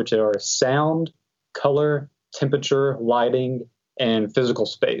categories, which are sound, color, temperature, lighting, and physical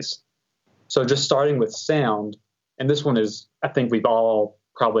space. So just starting with sound, and this one is, I think we've all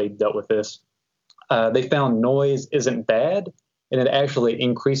probably dealt with this. They found noise isn't bad, and it actually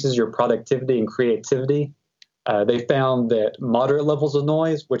increases your productivity and creativity. They found that moderate levels of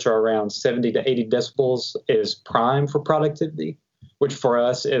noise, which are around 70 to 80 decibels, is prime for productivity, which for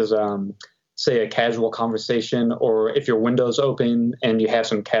us is, say, a casual conversation, or if your window's open and you have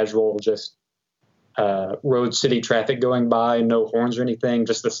some casual just road city traffic going by, no horns or anything,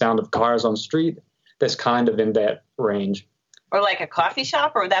 just the sound of cars on the street, that's kind of in that range. Or like a coffee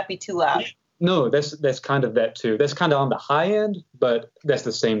shop, or would that be too loud? No, that's kind of that too. That's kind of on the high end, but that's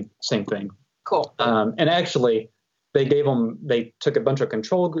the same thing. Cool. And actually, they took a bunch of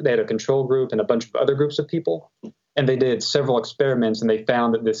they had a control group and a bunch of other groups of people, and they did several experiments, and they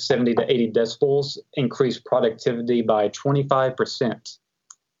found that this 70 to 80 decibels increased productivity by 25%.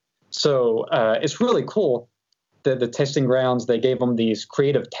 So it's really cool that the testing grounds, they gave them these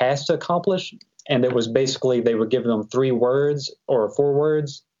creative tasks to accomplish, and it was basically they would give them 3 words or 4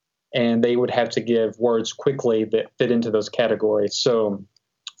 words, and they would have to give words quickly that fit into those categories. So,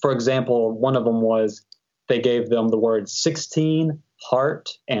 for example, one of them was they gave them the words 16, heart,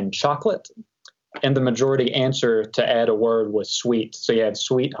 and chocolate. And the majority answer to add a word was sweet. So you had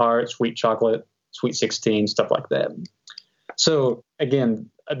sweet heart, sweet chocolate, sweet 16, stuff like that. So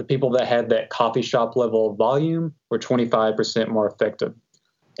again, the people that had that coffee shop level volume were 25% more effective.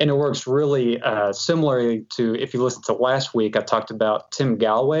 And it works really similarly to, if you listen to last week, I talked about Tim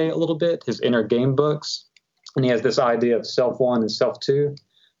Galloway a little bit, his inner game books. And he has this idea of self 1 and self 2.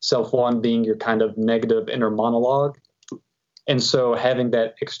 Self 1 being your kind of negative inner monologue. And so having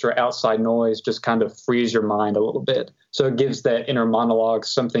that extra outside noise just kind of frees your mind a little bit. So it gives that inner monologue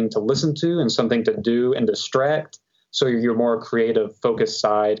something to listen to and something to do and distract. So your more creative, focused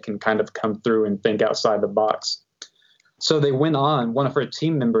side can kind of come through and think outside the box. So they went on, one of her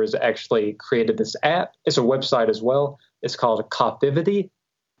team members actually created this app. It's a website as well. It's called Coffivity,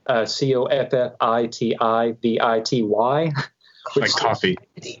 Coffivity. Like coffee.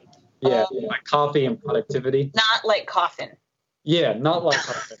 Yeah, like coffee and productivity. Not like coffin. Yeah, not like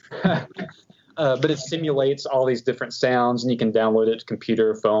coffin. But it simulates all these different sounds, and you can download it to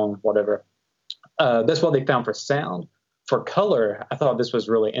computer, phone, whatever. That's what they found for sound. For color, I thought this was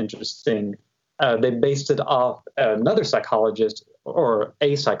really interesting. They based it off another psychologist, or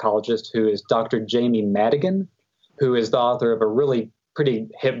a psychologist, who is Dr. Jamie Madigan, who is the author of a really pretty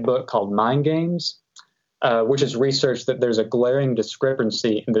hip book called Mind Games. Which is research that there's a glaring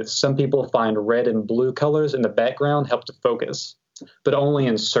discrepancy in that some people find red and blue colors in the background help to focus, but only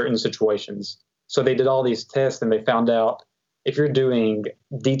in certain situations. So they did all these tests, and they found out if you're doing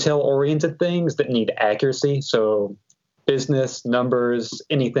detail-oriented things that need accuracy, so business, numbers,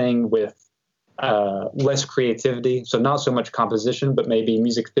 anything with less creativity, so not so much composition, but maybe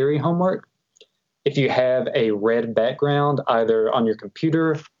music theory homework, if you have a red background either on your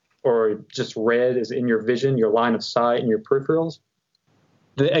computer or just red is in your vision, your line of sight, and your peripherals,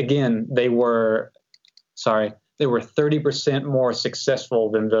 they were 30% more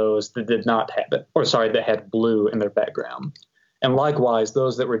successful than those that did not have it, that had blue in their background. And likewise,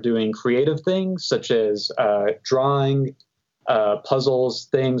 those that were doing creative things such as drawing, puzzles,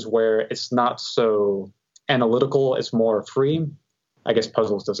 things where it's not so analytical, it's more free. I guess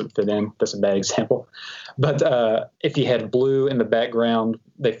puzzles doesn't fit in. That's a bad example. But if you had blue in the background,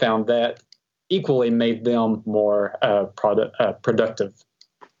 they found that equally made them more productive.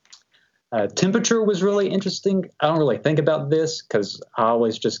 Temperature was really interesting. I don't really think about this because I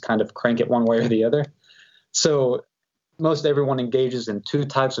always just kind of crank it one way or the other. So most everyone engages in 2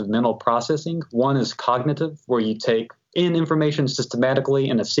 types of mental processing. One is cognitive, where you take in information systematically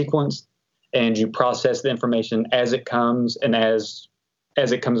in a sequence, and you process the information as it comes, and as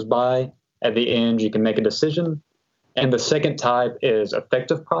it comes by, at the end, you can make a decision. And the second type is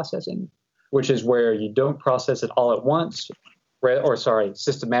affective processing, which is where you don't process it all at once,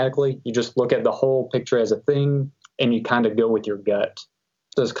 systematically. You just look at the whole picture as a thing, and you kind of go with your gut.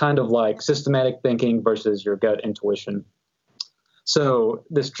 So it's kind of like systematic thinking versus your gut intuition. So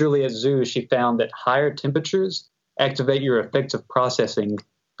this Juliet Zhu, she found that higher temperatures activate your affective processing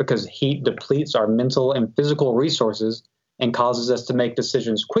because heat depletes our mental and physical resources and causes us to make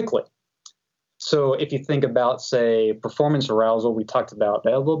decisions quickly. So if you think about, say, performance arousal, we talked about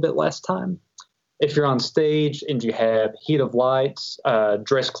that a little bit last time. If you're on stage and you have heat of lights,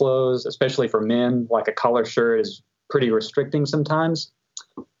 dress clothes, especially for men, like a collar shirt is pretty restricting sometimes.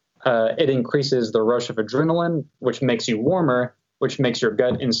 It increases the rush of adrenaline, which makes you warmer, which makes your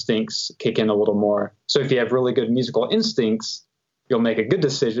gut instincts kick in a little more. So if you have really good musical instincts, you'll make a good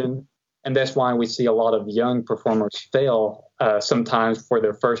decision. And that's why we see a lot of young performers fail sometimes for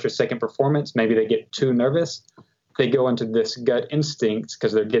their first or second performance. Maybe they get too nervous. They go into this gut instinct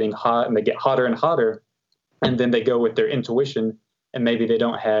because they're getting hot, and they get hotter and hotter. And then they go with their intuition, and maybe they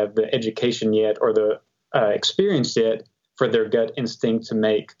don't have the education yet or the experienced yet for their gut instinct to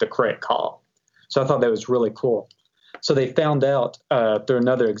make the correct call. So I thought that was really cool. So they found out through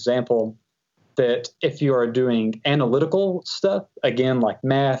another example that if you are doing analytical stuff, again, like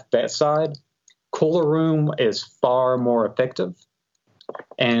math, that side, cooler room is far more effective.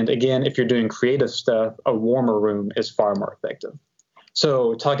 And again, if you're doing creative stuff, a warmer room is far more effective.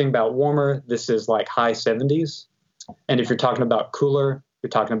 So talking about warmer, this is like high 70s. And if you're talking about cooler, you're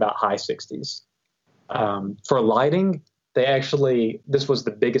talking about high 60s. For lighting, this was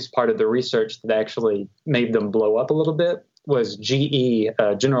the biggest part of the research that actually made them blow up a little bit, was GE,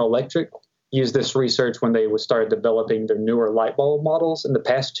 General Electric, used this research when they started developing their newer light bulb models in the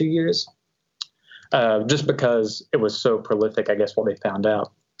past 2 years, just because it was so prolific, I guess, what they found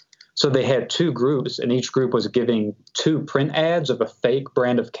out. So they had 2 groups, and each group was giving 2 print ads of a fake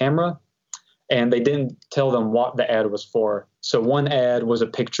brand of camera, and they didn't tell them what the ad was for. So one ad was a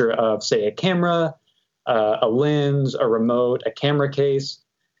picture of, say, a camera, a lens, a remote, a camera case.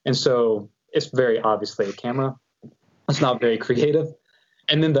 And so it's very obviously a camera. It's not very creative.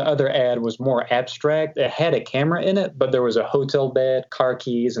 And then the other ad was more abstract. It had a camera in it, but there was a hotel bed, car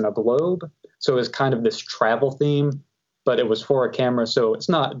keys, and a globe. So it was kind of this travel theme, but it was for a camera. So it's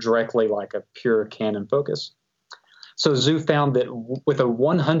not directly like a pure Canon focus. So Zhu found that with a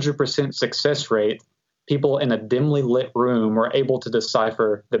 100% success rate, people in a dimly lit room were able to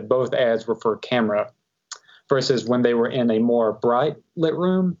decipher that both ads were for camera, versus when they were in a more bright lit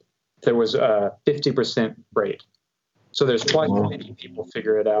room, there was a 50% rate. So there's quite many people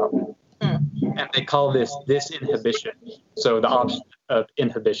figure it out. And they call this disinhibition. So the option of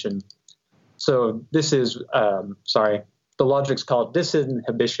inhibition. So this is, the logic's called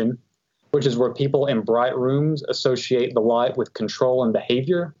disinhibition, which is where people in bright rooms associate the light with control and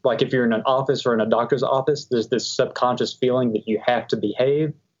behavior. Like if you're in an office or in a doctor's office, there's this subconscious feeling that you have to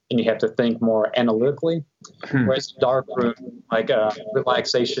behave and you have to think more analytically. Whereas dark room, like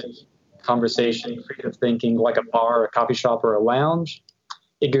relaxation, conversation, creative thinking, like a bar, a coffee shop, or a lounge,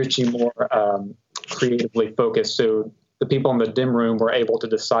 it gets you more creatively focused. So the people in the dim room were able to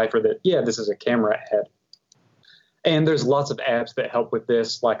decipher that, yeah, this is a camera ad. And there's lots of apps that help with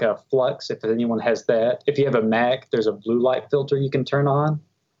this, like a Flux, if anyone has that. If you have a Mac, there's a blue light filter you can turn on,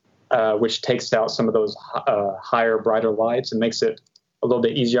 which takes out some of those higher, brighter lights and makes it a little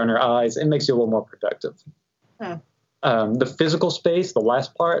bit easier on your eyes and makes you a little more productive. The physical space, the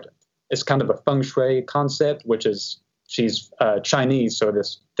last part, is kind of a feng shui concept, which is, she's Chinese, so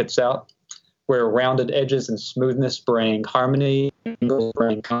this fits out, where rounded edges and smoothness bring harmony, angles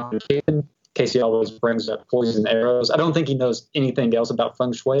bring complication. Casey always brings up poison arrows. I don't think he knows anything else about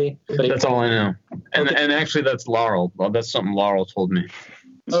feng shui. But that's all I know. And actually, that's Laurel. Well, that's something Laurel told me.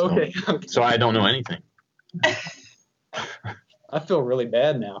 So, okay. So I don't know anything. I feel really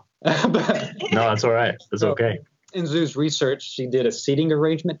bad now. No, that's all right. That's okay. In Zhu's research, she did a seating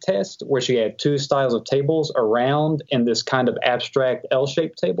arrangement test where she had 2 styles of tables around in this kind of abstract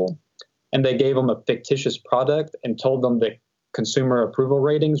L-shaped table. And they gave them a fictitious product and told them that consumer approval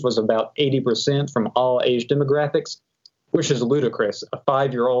ratings was about 80% from all age demographics, which is ludicrous. A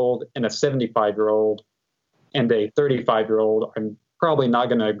 5-year-old and a 75-year-old and a 35-year-old are probably not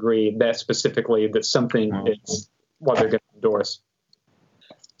going to agree that specifically that something is what they're going to endorse.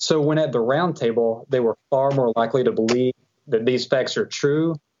 So when at the round table, they were far more likely to believe that these facts are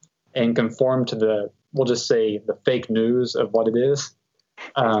true and conform to we'll just say, the fake news of what it is.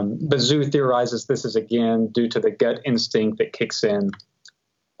 But Zhu theorizes this is, again, due to the gut instinct that kicks in,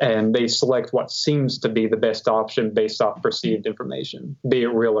 and they select what seems to be the best option based off perceived information, be it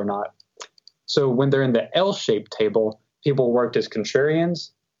real or not. So when they're in the L-shaped table, people worked as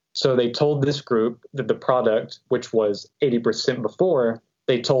contrarians. So they told this group that the product, which was 80% before,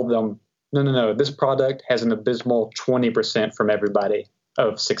 they told them, no, this product has an abysmal 20% from everybody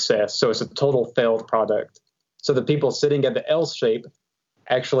of success. So it's a total failed product. So the people sitting at the L shape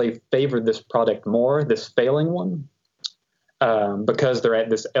actually favored this product more, this failing one, because they're at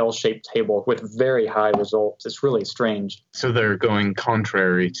this L-shaped table with very high results. It's really strange. So they're going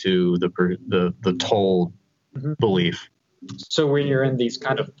contrary to the told belief. So when you're in these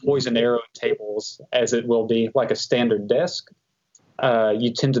kind of poison arrow tables, as it will be like a standard desk,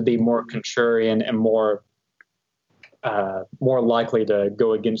 you tend to be more contrarian and more likely to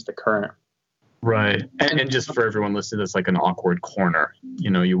go against the current. Right. And just for everyone listening, it's like an awkward corner.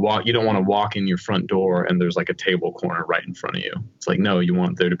 You know, you don't want to walk in your front door and there's like a table corner right in front of you. It's like, no, you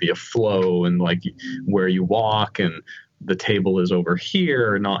want there to be a flow and like where you walk, and the table is over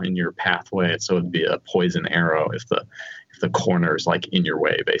here, not in your pathway. So it'd be a poison arrow if the corner is like in your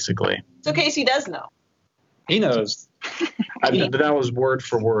way, basically. So Casey does know. He knows. That was word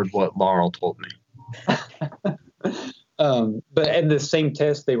for word what Laurel told me. But in the same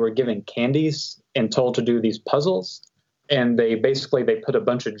test, they were given candies and told to do these puzzles. And they put a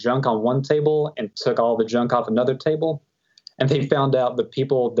bunch of junk on one table and took all the junk off another table. And they found out the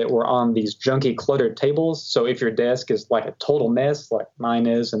people that were on these junky cluttered tables. So if your desk is like a total mess, like mine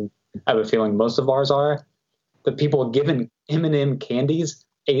is, and I have a feeling most of ours are, the people given M&M candies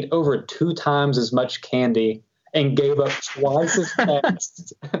ate over 2 times as much candy and gave up twice as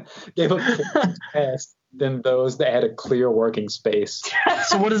fast, than those that had a clear working space.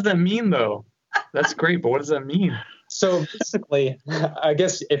 So what does that mean, though? That's great, but what does that mean? So basically, I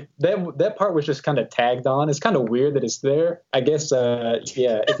guess if that part was just kind of tagged on, it's kind of weird that it's there. I guess,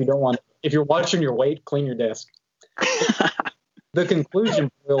 if you're watching your weight, clean your desk. The conclusion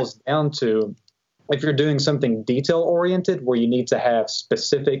boils down to, if you're doing something detail oriented where you need to have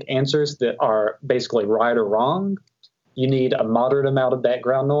specific answers that are basically right or wrong, you need a moderate amount of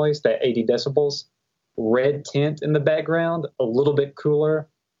background noise, that 80 decibels, red tint in the background, a little bit cooler,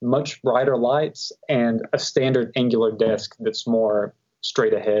 much brighter lights, and a standard angular desk that's more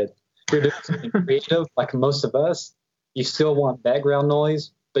straight ahead. If you're doing something creative, like most of us, you still want background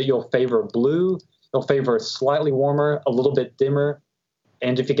noise, but you'll favor blue, you'll favor slightly warmer, a little bit dimmer,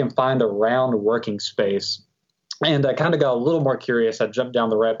 and if you can find a round working space. And I kind of got a little more curious. I jumped down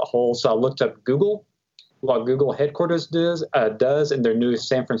the rabbit hole, so I looked up Google, what Google headquarters does in their new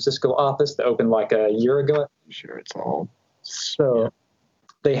San Francisco office that opened like a year ago. I'm sure it's all. So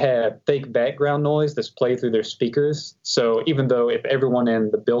they have fake background noise that's played through their speakers. So even though if everyone in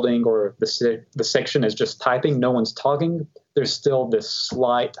the building or the section is just typing, no one's talking, there's still this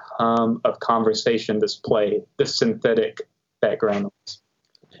slight hum of conversation that's played, this synthetic background noise.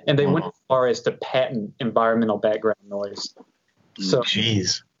 And they went as far as to patent environmental background noise. So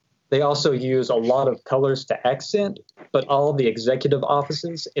Jeez. They also use a lot of colors to accent, but all the executive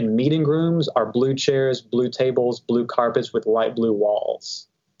offices and meeting rooms are blue chairs, blue tables, blue carpets with light blue walls,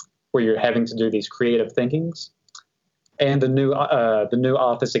 where you're having to do these creative thinkings. And the new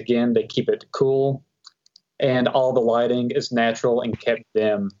office, again, they keep it cool, and all the lighting is natural and kept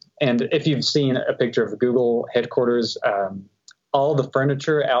dim. And if you've seen a picture of Google headquarters, all the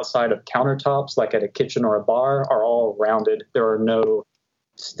furniture outside of countertops, like at a kitchen or a bar, are all rounded. There are no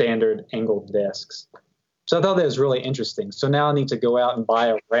standard angled desks. So I thought that was really interesting. So now I need to go out and buy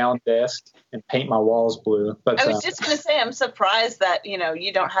a round desk and paint my walls blue. But I was just going to say, I'm surprised that,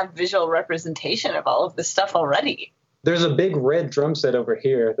 you don't have visual representation of all of this stuff already. There's a big red drum set over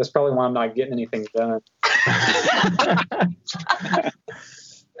here. That's probably why I'm not getting anything done.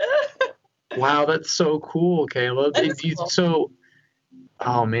 Wow, that's so cool, Caleb. Cool. So,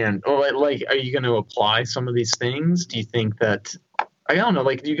 oh man, like, are you going to apply some of these things? Do you think that? I don't know.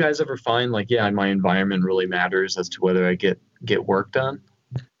 Like, do you guys ever find like, yeah, my environment really matters as to whether I get work done?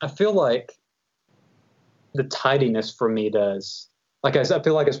 I feel like the tidiness for me does. Like I said, I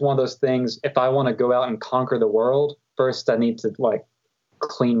feel like it's one of those things. If I want to go out and conquer the world, first I need to like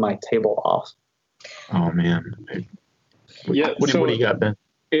clean my table off. Oh man. Yeah. What do you got, Ben?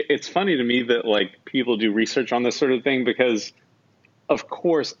 It's funny to me that like people do research on this sort of thing because, of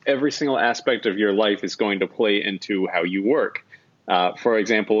course, every single aspect of your life is going to play into how you work. For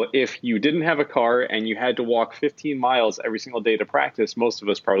example, if you didn't have a car and you had to walk 15 miles every single day to practice, most of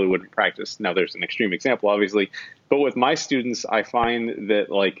us probably wouldn't practice. Now, there's an extreme example, obviously. But with my students, I find that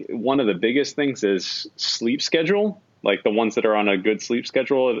like one of the biggest things is sleep schedule. Like the ones that are on a good sleep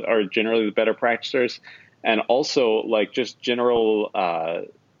schedule are generally the better practicers. And also like just general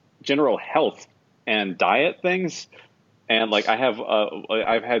health and diet things. And like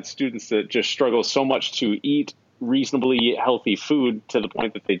I've had students that just struggle so much to eat reasonably healthy food to the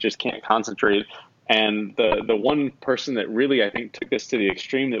point that they just can't concentrate. And the one person that really, I think, took this to the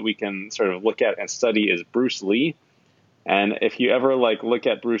extreme that we can sort of look at and study is Bruce Lee. And if you ever like look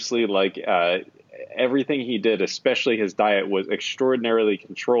at Bruce Lee, like everything he did, especially his diet, was extraordinarily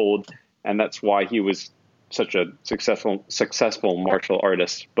controlled. And that's why he was such a successful martial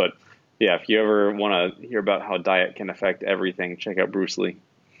artist. But yeah, if you ever want to hear about how diet can affect everything, check out Bruce Lee.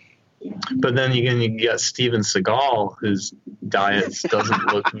 But then you got Steven Seagal, whose diet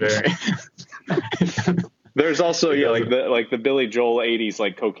doesn't look very. There's also like the Billy Joel '80s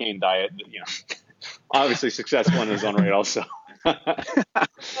like cocaine diet, obviously successful in his own right also.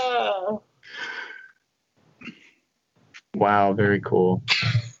 Wow, very cool.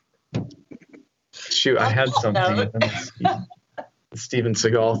 Shoot, I had something. The Steven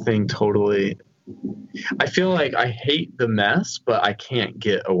Seagal thing totally. I feel like I hate the mess, but I can't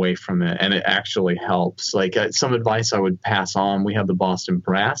get away from it, and it actually helps. Like some advice I would pass on. We have the Boston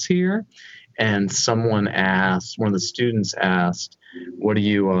Brass here, and one of the students asked, "What do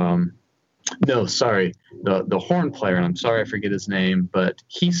you No, sorry, the horn player. And I'm sorry I forget his name, but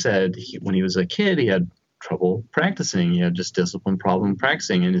he said when he was a kid he had trouble practicing. He had just discipline problem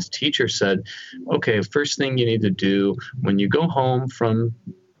practicing, and his teacher said, "Okay, first thing you need to do when you go home from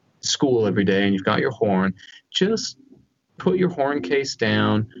school every day and you've got your horn, just put your horn case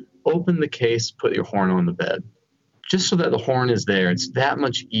down, open the case, put your horn on the bed." Just so that the horn is there. It's that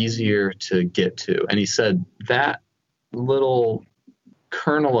much easier to get to. And he said that little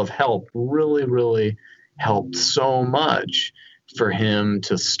kernel of help really, really helped so much for him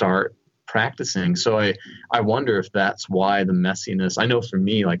to start practicing. So I wonder if that's why the messiness. I know for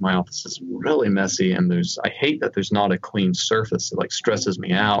me, like my office is really messy, and I hate that there's not a clean surface. It like stresses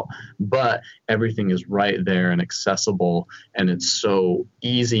me out, but everything is right there and accessible, and it's so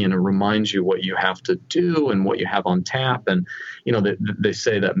easy, and it reminds you what you have to do and what you have on tap. And they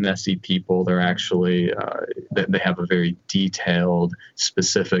say that messy people, they're actually they have a very detailed,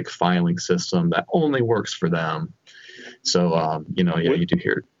 specific filing system that only works for them. So, you do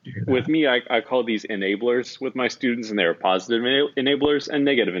hear that. With me, I call these enablers with my students, and there are positive enablers and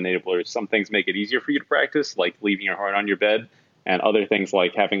negative enablers. Some things make it easier for you to practice, like leaving your horn on your bed, and other things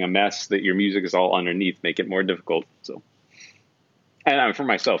like having a mess that your music is all underneath make it more difficult. So, and for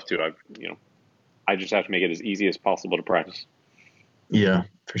myself too, I just have to make it as easy as possible to practice. Yeah,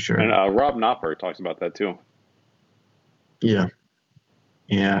 for sure. And Rob Knopper talks about that too. Yeah.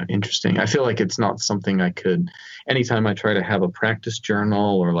 Yeah, interesting. I feel like it's not something I could, anytime I try to have a practice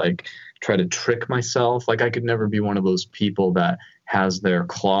journal or like try to trick myself, like I could never be one of those people that has their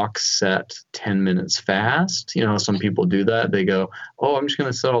clock set 10 minutes fast. Some people do that. They go, "Oh, I'm just going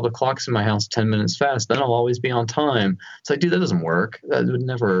to set all the clocks in my house 10 minutes fast. Then I'll always be on time." It's like, dude, that doesn't work. That would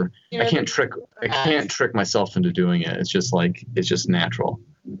never, I can't trick myself into doing it. It's just natural.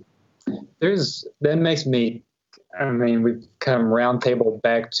 That makes me, we've come roundtable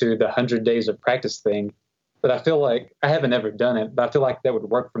back to the 100 days of practice thing, but I feel like I haven't ever done it, but I feel like that would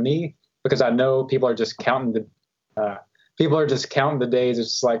work for me because I know people are just counting the days. It's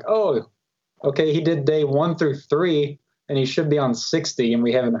just like, oh, okay, he did day 1 through 3 and he should be on 60 and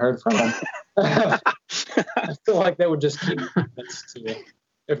we haven't heard from him. I feel like that would just keep it to you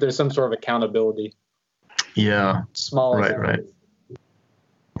if there's some sort of accountability. Yeah. Small. Right.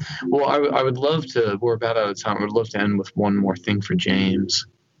 Well, I would love to, we're about out of time. I would love to end with one more thing for James.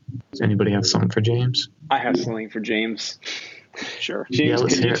 Does anybody have something for James? I have something for James. Sure. James,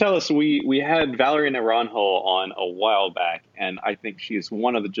 could you tell us, we had Valerie Naranjo on a while back, and I think she is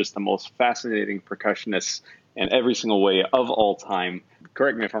one of the most fascinating percussionists in every single way of all time.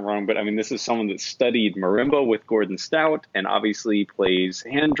 Correct me if I'm wrong, but this is someone that studied marimba with Gordon Stout and obviously plays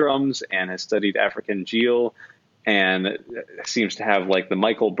hand drums and has studied African Jeel, and seems to have like the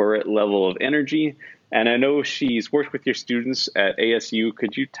Michael Burritt level of energy. And I know she's worked with your students at ASU.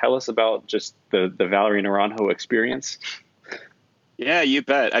 Could you tell us about just the Valerie Naranjo experience? Yeah, you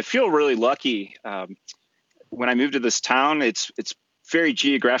bet. I feel really lucky. When I moved to this town, it's very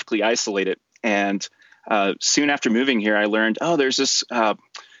geographically isolated. And soon after moving here, I learned, there's this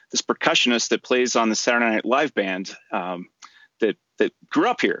percussionist that plays on the Saturday Night Live band that grew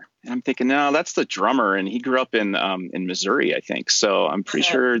up here. And I'm thinking, no, that's the drummer, and he grew up in Missouri, I think. So I'm pretty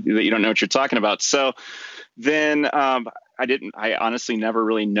sure that you don't know what you're talking about. So then I honestly never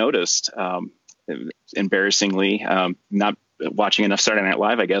really noticed, embarrassingly, not watching enough Saturday Night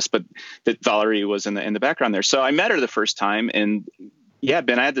Live, I guess, but that Valerie was in the background there. So I met her the first time, and yeah,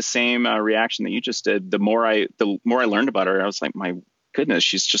 Ben, I had the same reaction that you just did. The more I learned about her, I was like, my goodness,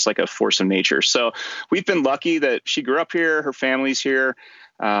 she's just like a force of nature. So we've been lucky that she grew up here. Her family's here.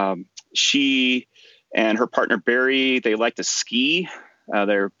 She and her partner, Barry, they like to ski.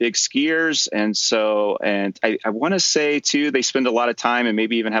 They're big skiers. And I want to say too, they spend a lot of time and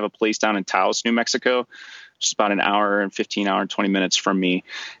maybe even have a place down in Taos, New Mexico, just about an hour and 15 hour and 20 minutes from me.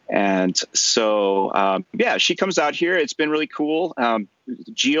 And so, she comes out here. It's been really cool.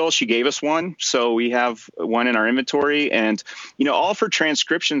 Jeel, she gave us one. So we have one in our inventory, and, all of her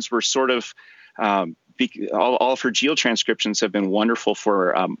transcriptions were sort of, all of her Jeel transcriptions have been wonderful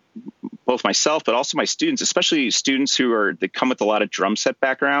for both myself, but also my students, especially students that come with a lot of drum set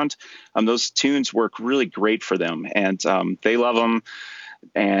background. Those tunes work really great for them, and they love them.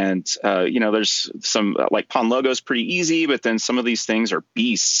 And, there's some like Pon Logo's pretty easy, but then some of these things are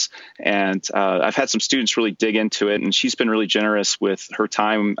beasts. And I've had some students really dig into it, and she's been really generous with her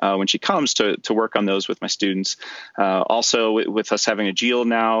time when she comes to work on those with my students. Also, with us having a Jeel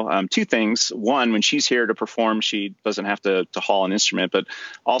now, two things. One, when she's here to perform, she doesn't have to haul an instrument, but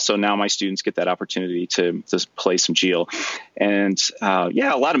also now my students get that opportunity to play some Jeel. And a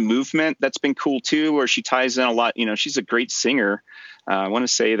lot of movement. That's been cool too, where she ties in a lot. She's a great singer. I want to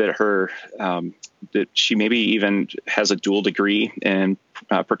say that that she maybe even has a dual degree in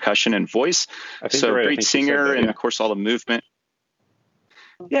percussion and voice. So right. great singer, that, yeah. and of course all the movement.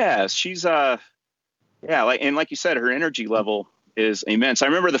 Yeah, she's like you said, her energy level is immense. I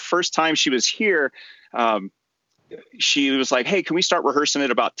remember the first time she was here, she was like, "Hey, can we start rehearsing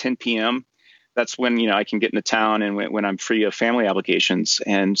at about 10 p.m.?" That's when, I can get into town and when I'm free of family obligations.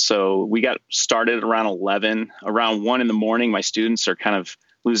 And so we got started around 11. Around 1 a.m, my students are kind of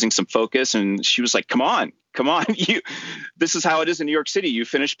losing some focus. And she was like, come on. This is how it is in New York City. You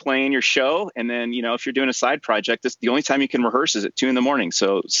finish playing your show. And then, if you're doing a side project, the only time you can rehearse is at 2 a.m.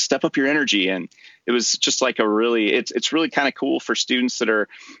 So step up your energy. And it was just like it's really kind of cool for students that are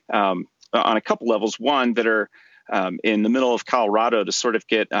on a couple levels. One, that are in the middle of Colorado to sort of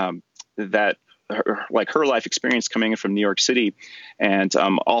get that her life experience coming in from New York City, and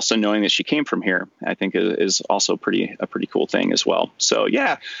also knowing that she came from here, I think is also a pretty cool thing as well. So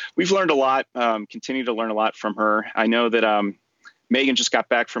yeah, we've learned a lot, continue to learn a lot from her. I know that Megan just got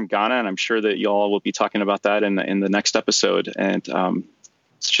back from Ghana, and I'm sure that y'all will be talking about that in the next episode. And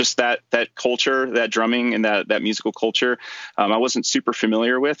it's just that culture, that drumming and that musical culture, I wasn't super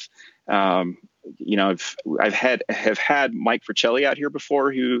familiar with. I've had Mike Vercelli out here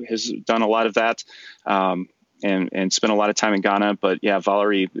before, who has done a lot of that, and spent a lot of time in Ghana. But yeah,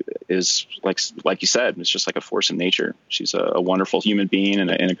 Valerie is like you said, it's just like a force of nature. She's a wonderful human being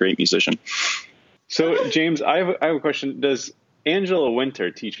and a great musician. So James, I have a question. Does Angela Winter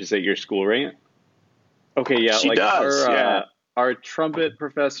teaches at your school, right? Okay, yeah, she does. Our trumpet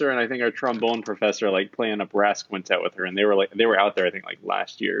professor and I think our trombone professor playing a brass quintet with her, and they were out there I think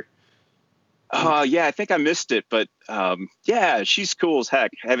last year. Yeah, I think I missed it, but yeah, she's cool as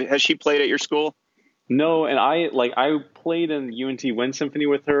heck. Has she played at your school? No, and I played in UNT Wind Symphony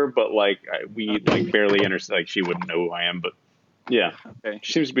with her, but we barely intersect. She wouldn't know who I am, but yeah, okay.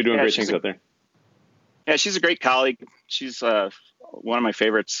 She seems to be doing great things out there. Yeah, she's a great colleague. She's one of my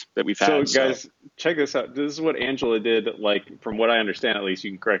favorites that we've had. So guys, check this out. This is what Angela did. From what I understand, at least,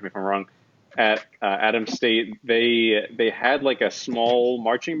 you can correct me if I'm wrong. At Adams State, they had a small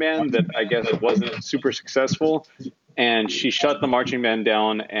marching band that I guess wasn't super successful, and she shut the marching band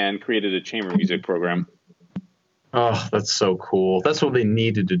down and created a chamber music program. Oh, that's so cool. That's what they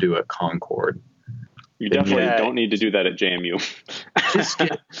needed to do at Concord. You definitely don't need to do that at JMU.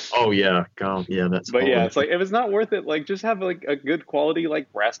 Oh yeah, God, yeah, that's. But yeah, it's if it's not worth it, just have a good quality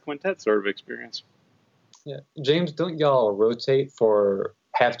brass quintet sort of experience. Yeah, James, don't y'all rotate for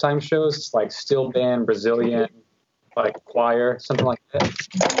halftime shows, steel band, Brazilian, choir, something like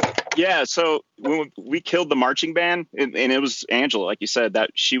that? Yeah, so when we killed the marching band, and it was Angela, like you said, that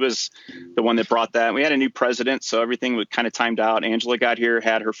she was the one that brought that. We had a new president, so everything was kind of timed out. Angela got here,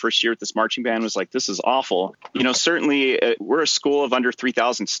 had her first year at this marching band, was like, this is awful. Certainly we're a school of under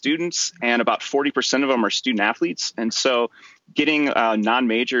 3,000 students, and about 40% of them are student athletes. And so getting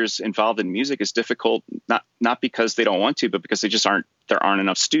non-majors involved in music is difficult, not because they don't want to, but because there aren't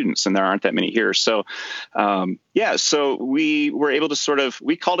enough students, and there aren't that many here. So so we were able to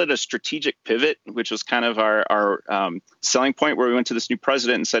we called it a strategic pivot, which was kind of our selling point, where we went to this new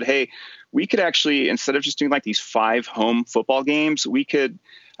president and said, hey, we could actually, instead of just doing these 5 home football games, we could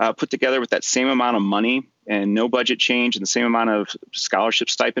put together with that same amount of money and no budget change and the same amount of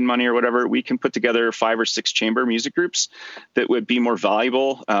scholarship stipend money or whatever, we can put together 5 or 6 chamber music groups that would be more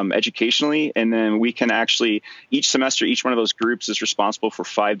valuable educationally. And then we can actually, each semester, each one of those groups is responsible for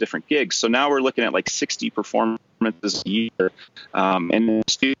 5 different gigs. So now we're looking at 60 performances a year. And the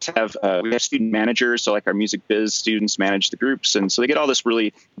students we have student managers. So our music biz students manage the groups. And so they get all this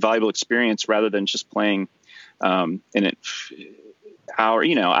really valuable experience rather than just playing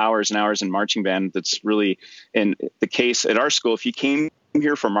hours and hours in marching band. That's really, in the case at our school, if you came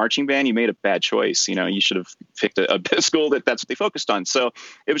here for marching band, you made a bad choice. You should have picked a school that's what they focused on. So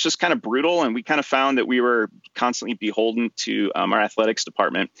it was just kind of brutal. And we kind of found that we were constantly beholden to our athletics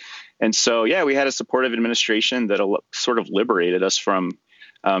department. And so, yeah, we had a supportive administration that sort of liberated us from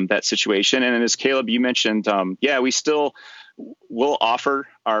that situation. And as Caleb, you mentioned, we still will offer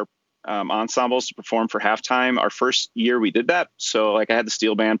our ensembles to perform for halftime. Our first year we did that. So I had the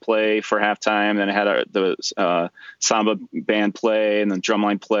steel band play for halftime, then I had the samba band play and the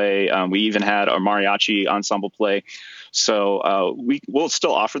drumline play. We even had our mariachi ensemble play. So we'll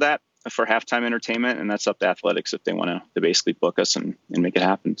still offer that for halftime entertainment, and that's up to athletics if they want to basically book us and make it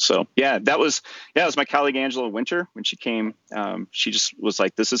happen. So it was my colleague Angela Winter. When she came, she just was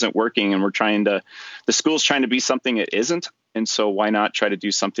like, this isn't working, and the school's trying to be something it isn't. And so why not try to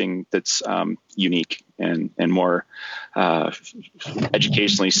do something that's unique and more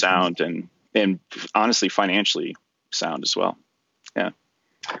educationally sound and honestly financially sound as well. Yeah.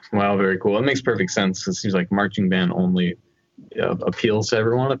 Wow, very cool. It makes perfect sense. It seems like marching band only appeals to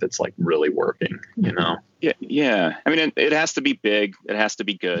everyone if it's like really working, you know? Yeah. Yeah. I mean, it has to be big. It has to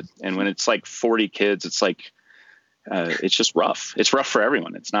be good. And when it's like 40 kids, it's like, it's just rough. It's rough for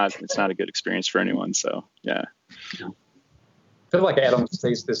everyone. It's not a good experience for anyone. So, yeah. I feel like Adams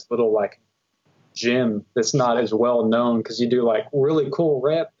takes this little like gym that's not as well known because you do like really cool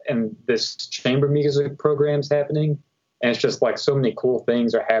rep and this chamber music program's happening. And it's just like so many cool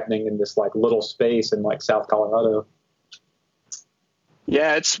things are happening in this like little space in like South Colorado.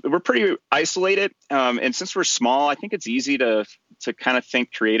 Yeah, we're pretty isolated, and since we're small, I think it's easy to kind of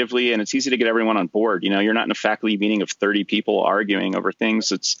think creatively, and it's easy to get everyone on board. You know, you're not in a faculty meeting of 30 people arguing over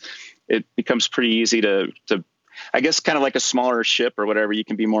things. It becomes pretty easy to I guess kind of like a smaller ship or whatever. You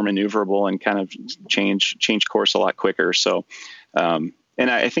can be more maneuverable and kind of change course a lot quicker. So, and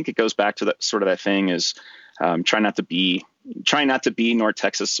I think it goes back to that sort of that thing is try not to be North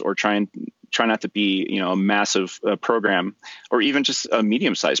Texas or try not to be, you know, a massive program or even just a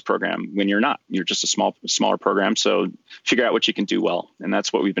medium-sized program when you're just a smaller program. So figure out what you can do well. And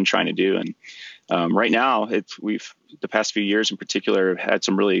that's what we've been trying to do. And right now we've the past few years in particular had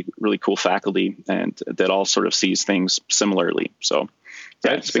some really, really cool faculty and that all sort of sees things similarly. So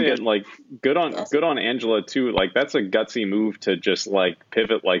yeah, it's been good. Like good on Angela too. Like that's a gutsy move to just like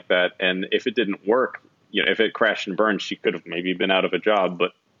pivot like that. And if it didn't work, you know, if it crashed and burned, she could have maybe been out of a job,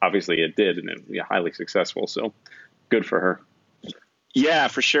 but obviously it did, and it was highly successful. So good for her. Yeah,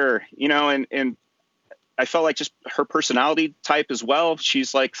 for sure. You know, and I felt like just her personality type as well.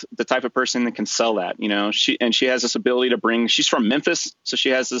 She's like the type of person that can sell that, you know, she has this ability to bring, she's from Memphis. So she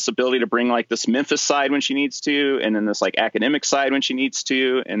has this ability to bring like this Memphis side when she needs to, and then this like academic side when she needs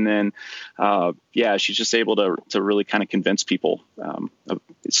to. And then, she's just able to really kind of convince people,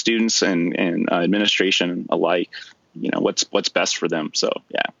 students and administration alike, you know, what's best for them. So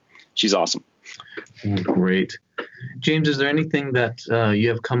yeah, she's awesome. Great. James, is there anything that you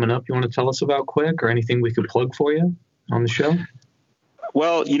have coming up you want to tell us about quick, or anything we could plug for you on the show?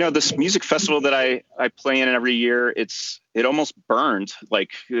 Well, you know, this music festival that I play in every year, it almost burned. Like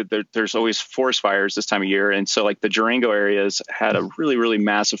there's always forest fires this time of year. And so like the Durango areas had a really, really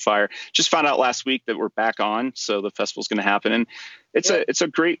massive fire. Just found out last week that we're back on. So the festival's going to happen. And it's a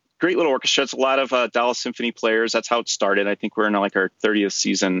great little orchestra. It's a lot of Dallas Symphony players. That's how it started. I think we're in like our 30th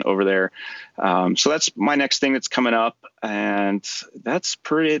season over there. So that's my next thing that's coming up. And that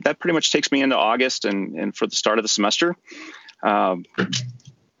pretty much takes me into August and for the start of the semester.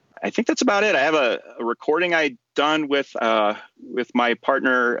 I think that's about it. I have a recording I done with my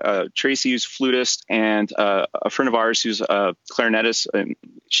partner, Tracy, who's flutist, and a friend of ours who's a clarinetist, and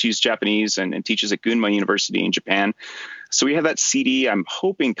she's Japanese and teaches at Gunma University in Japan. So we have that CD I'm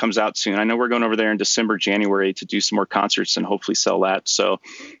hoping comes out soon. I know we're going over there in December, January to do some more concerts and hopefully sell that. So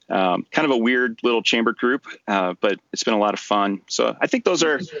kind of a weird little chamber group, but it's been a lot of fun. So I think those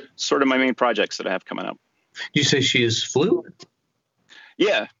are sort of my main projects that I have coming up. You say she is flute?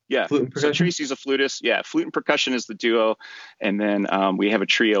 Yeah. Flute and percussion? So Tracy's a flutist. Yeah, flute and percussion is the duo. And then we have a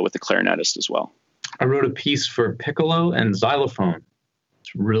trio with the clarinetist as well. I wrote a piece for piccolo and xylophone.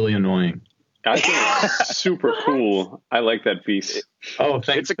 It's really annoying. I think it's super cool. I like that piece. Oh,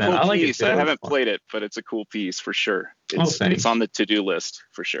 thanks, It's a Ben. cool piece. I haven't played it, but it's a cool piece for sure. It's on the to-do list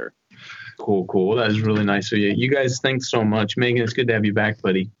for sure. Cool. Well, that is really nice of you. You guys, thanks so much. Megan, it's good to have you back,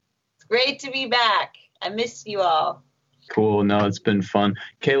 buddy. It's great to be back. I missed you all. Cool. No, it's been fun.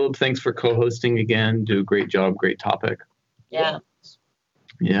 Caleb, thanks for co-hosting again. Do a great job. Great topic. Yeah.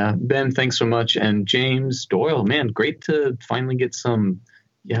 Ben, thanks so much. And James Doyle, man, great to finally get some,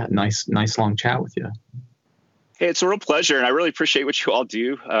 nice long chat with you. Hey, it's a real pleasure. And I really appreciate what you all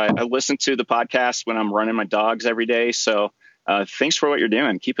do. I listen to the podcast when I'm running my dogs every day. So thanks for what you're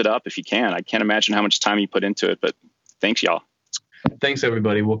doing. Keep it up if you can. I can't imagine how much time you put into it, but thanks, y'all. Thanks,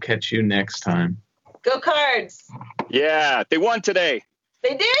 everybody. We'll catch you next time. Go Cards. Yeah, they won today.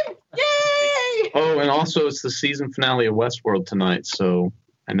 They did? Yay! Oh, and also it's the season finale of Westworld tonight. So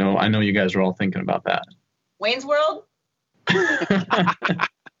I know you guys are all thinking about that. Wayne's World?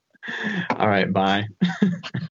 All right, bye.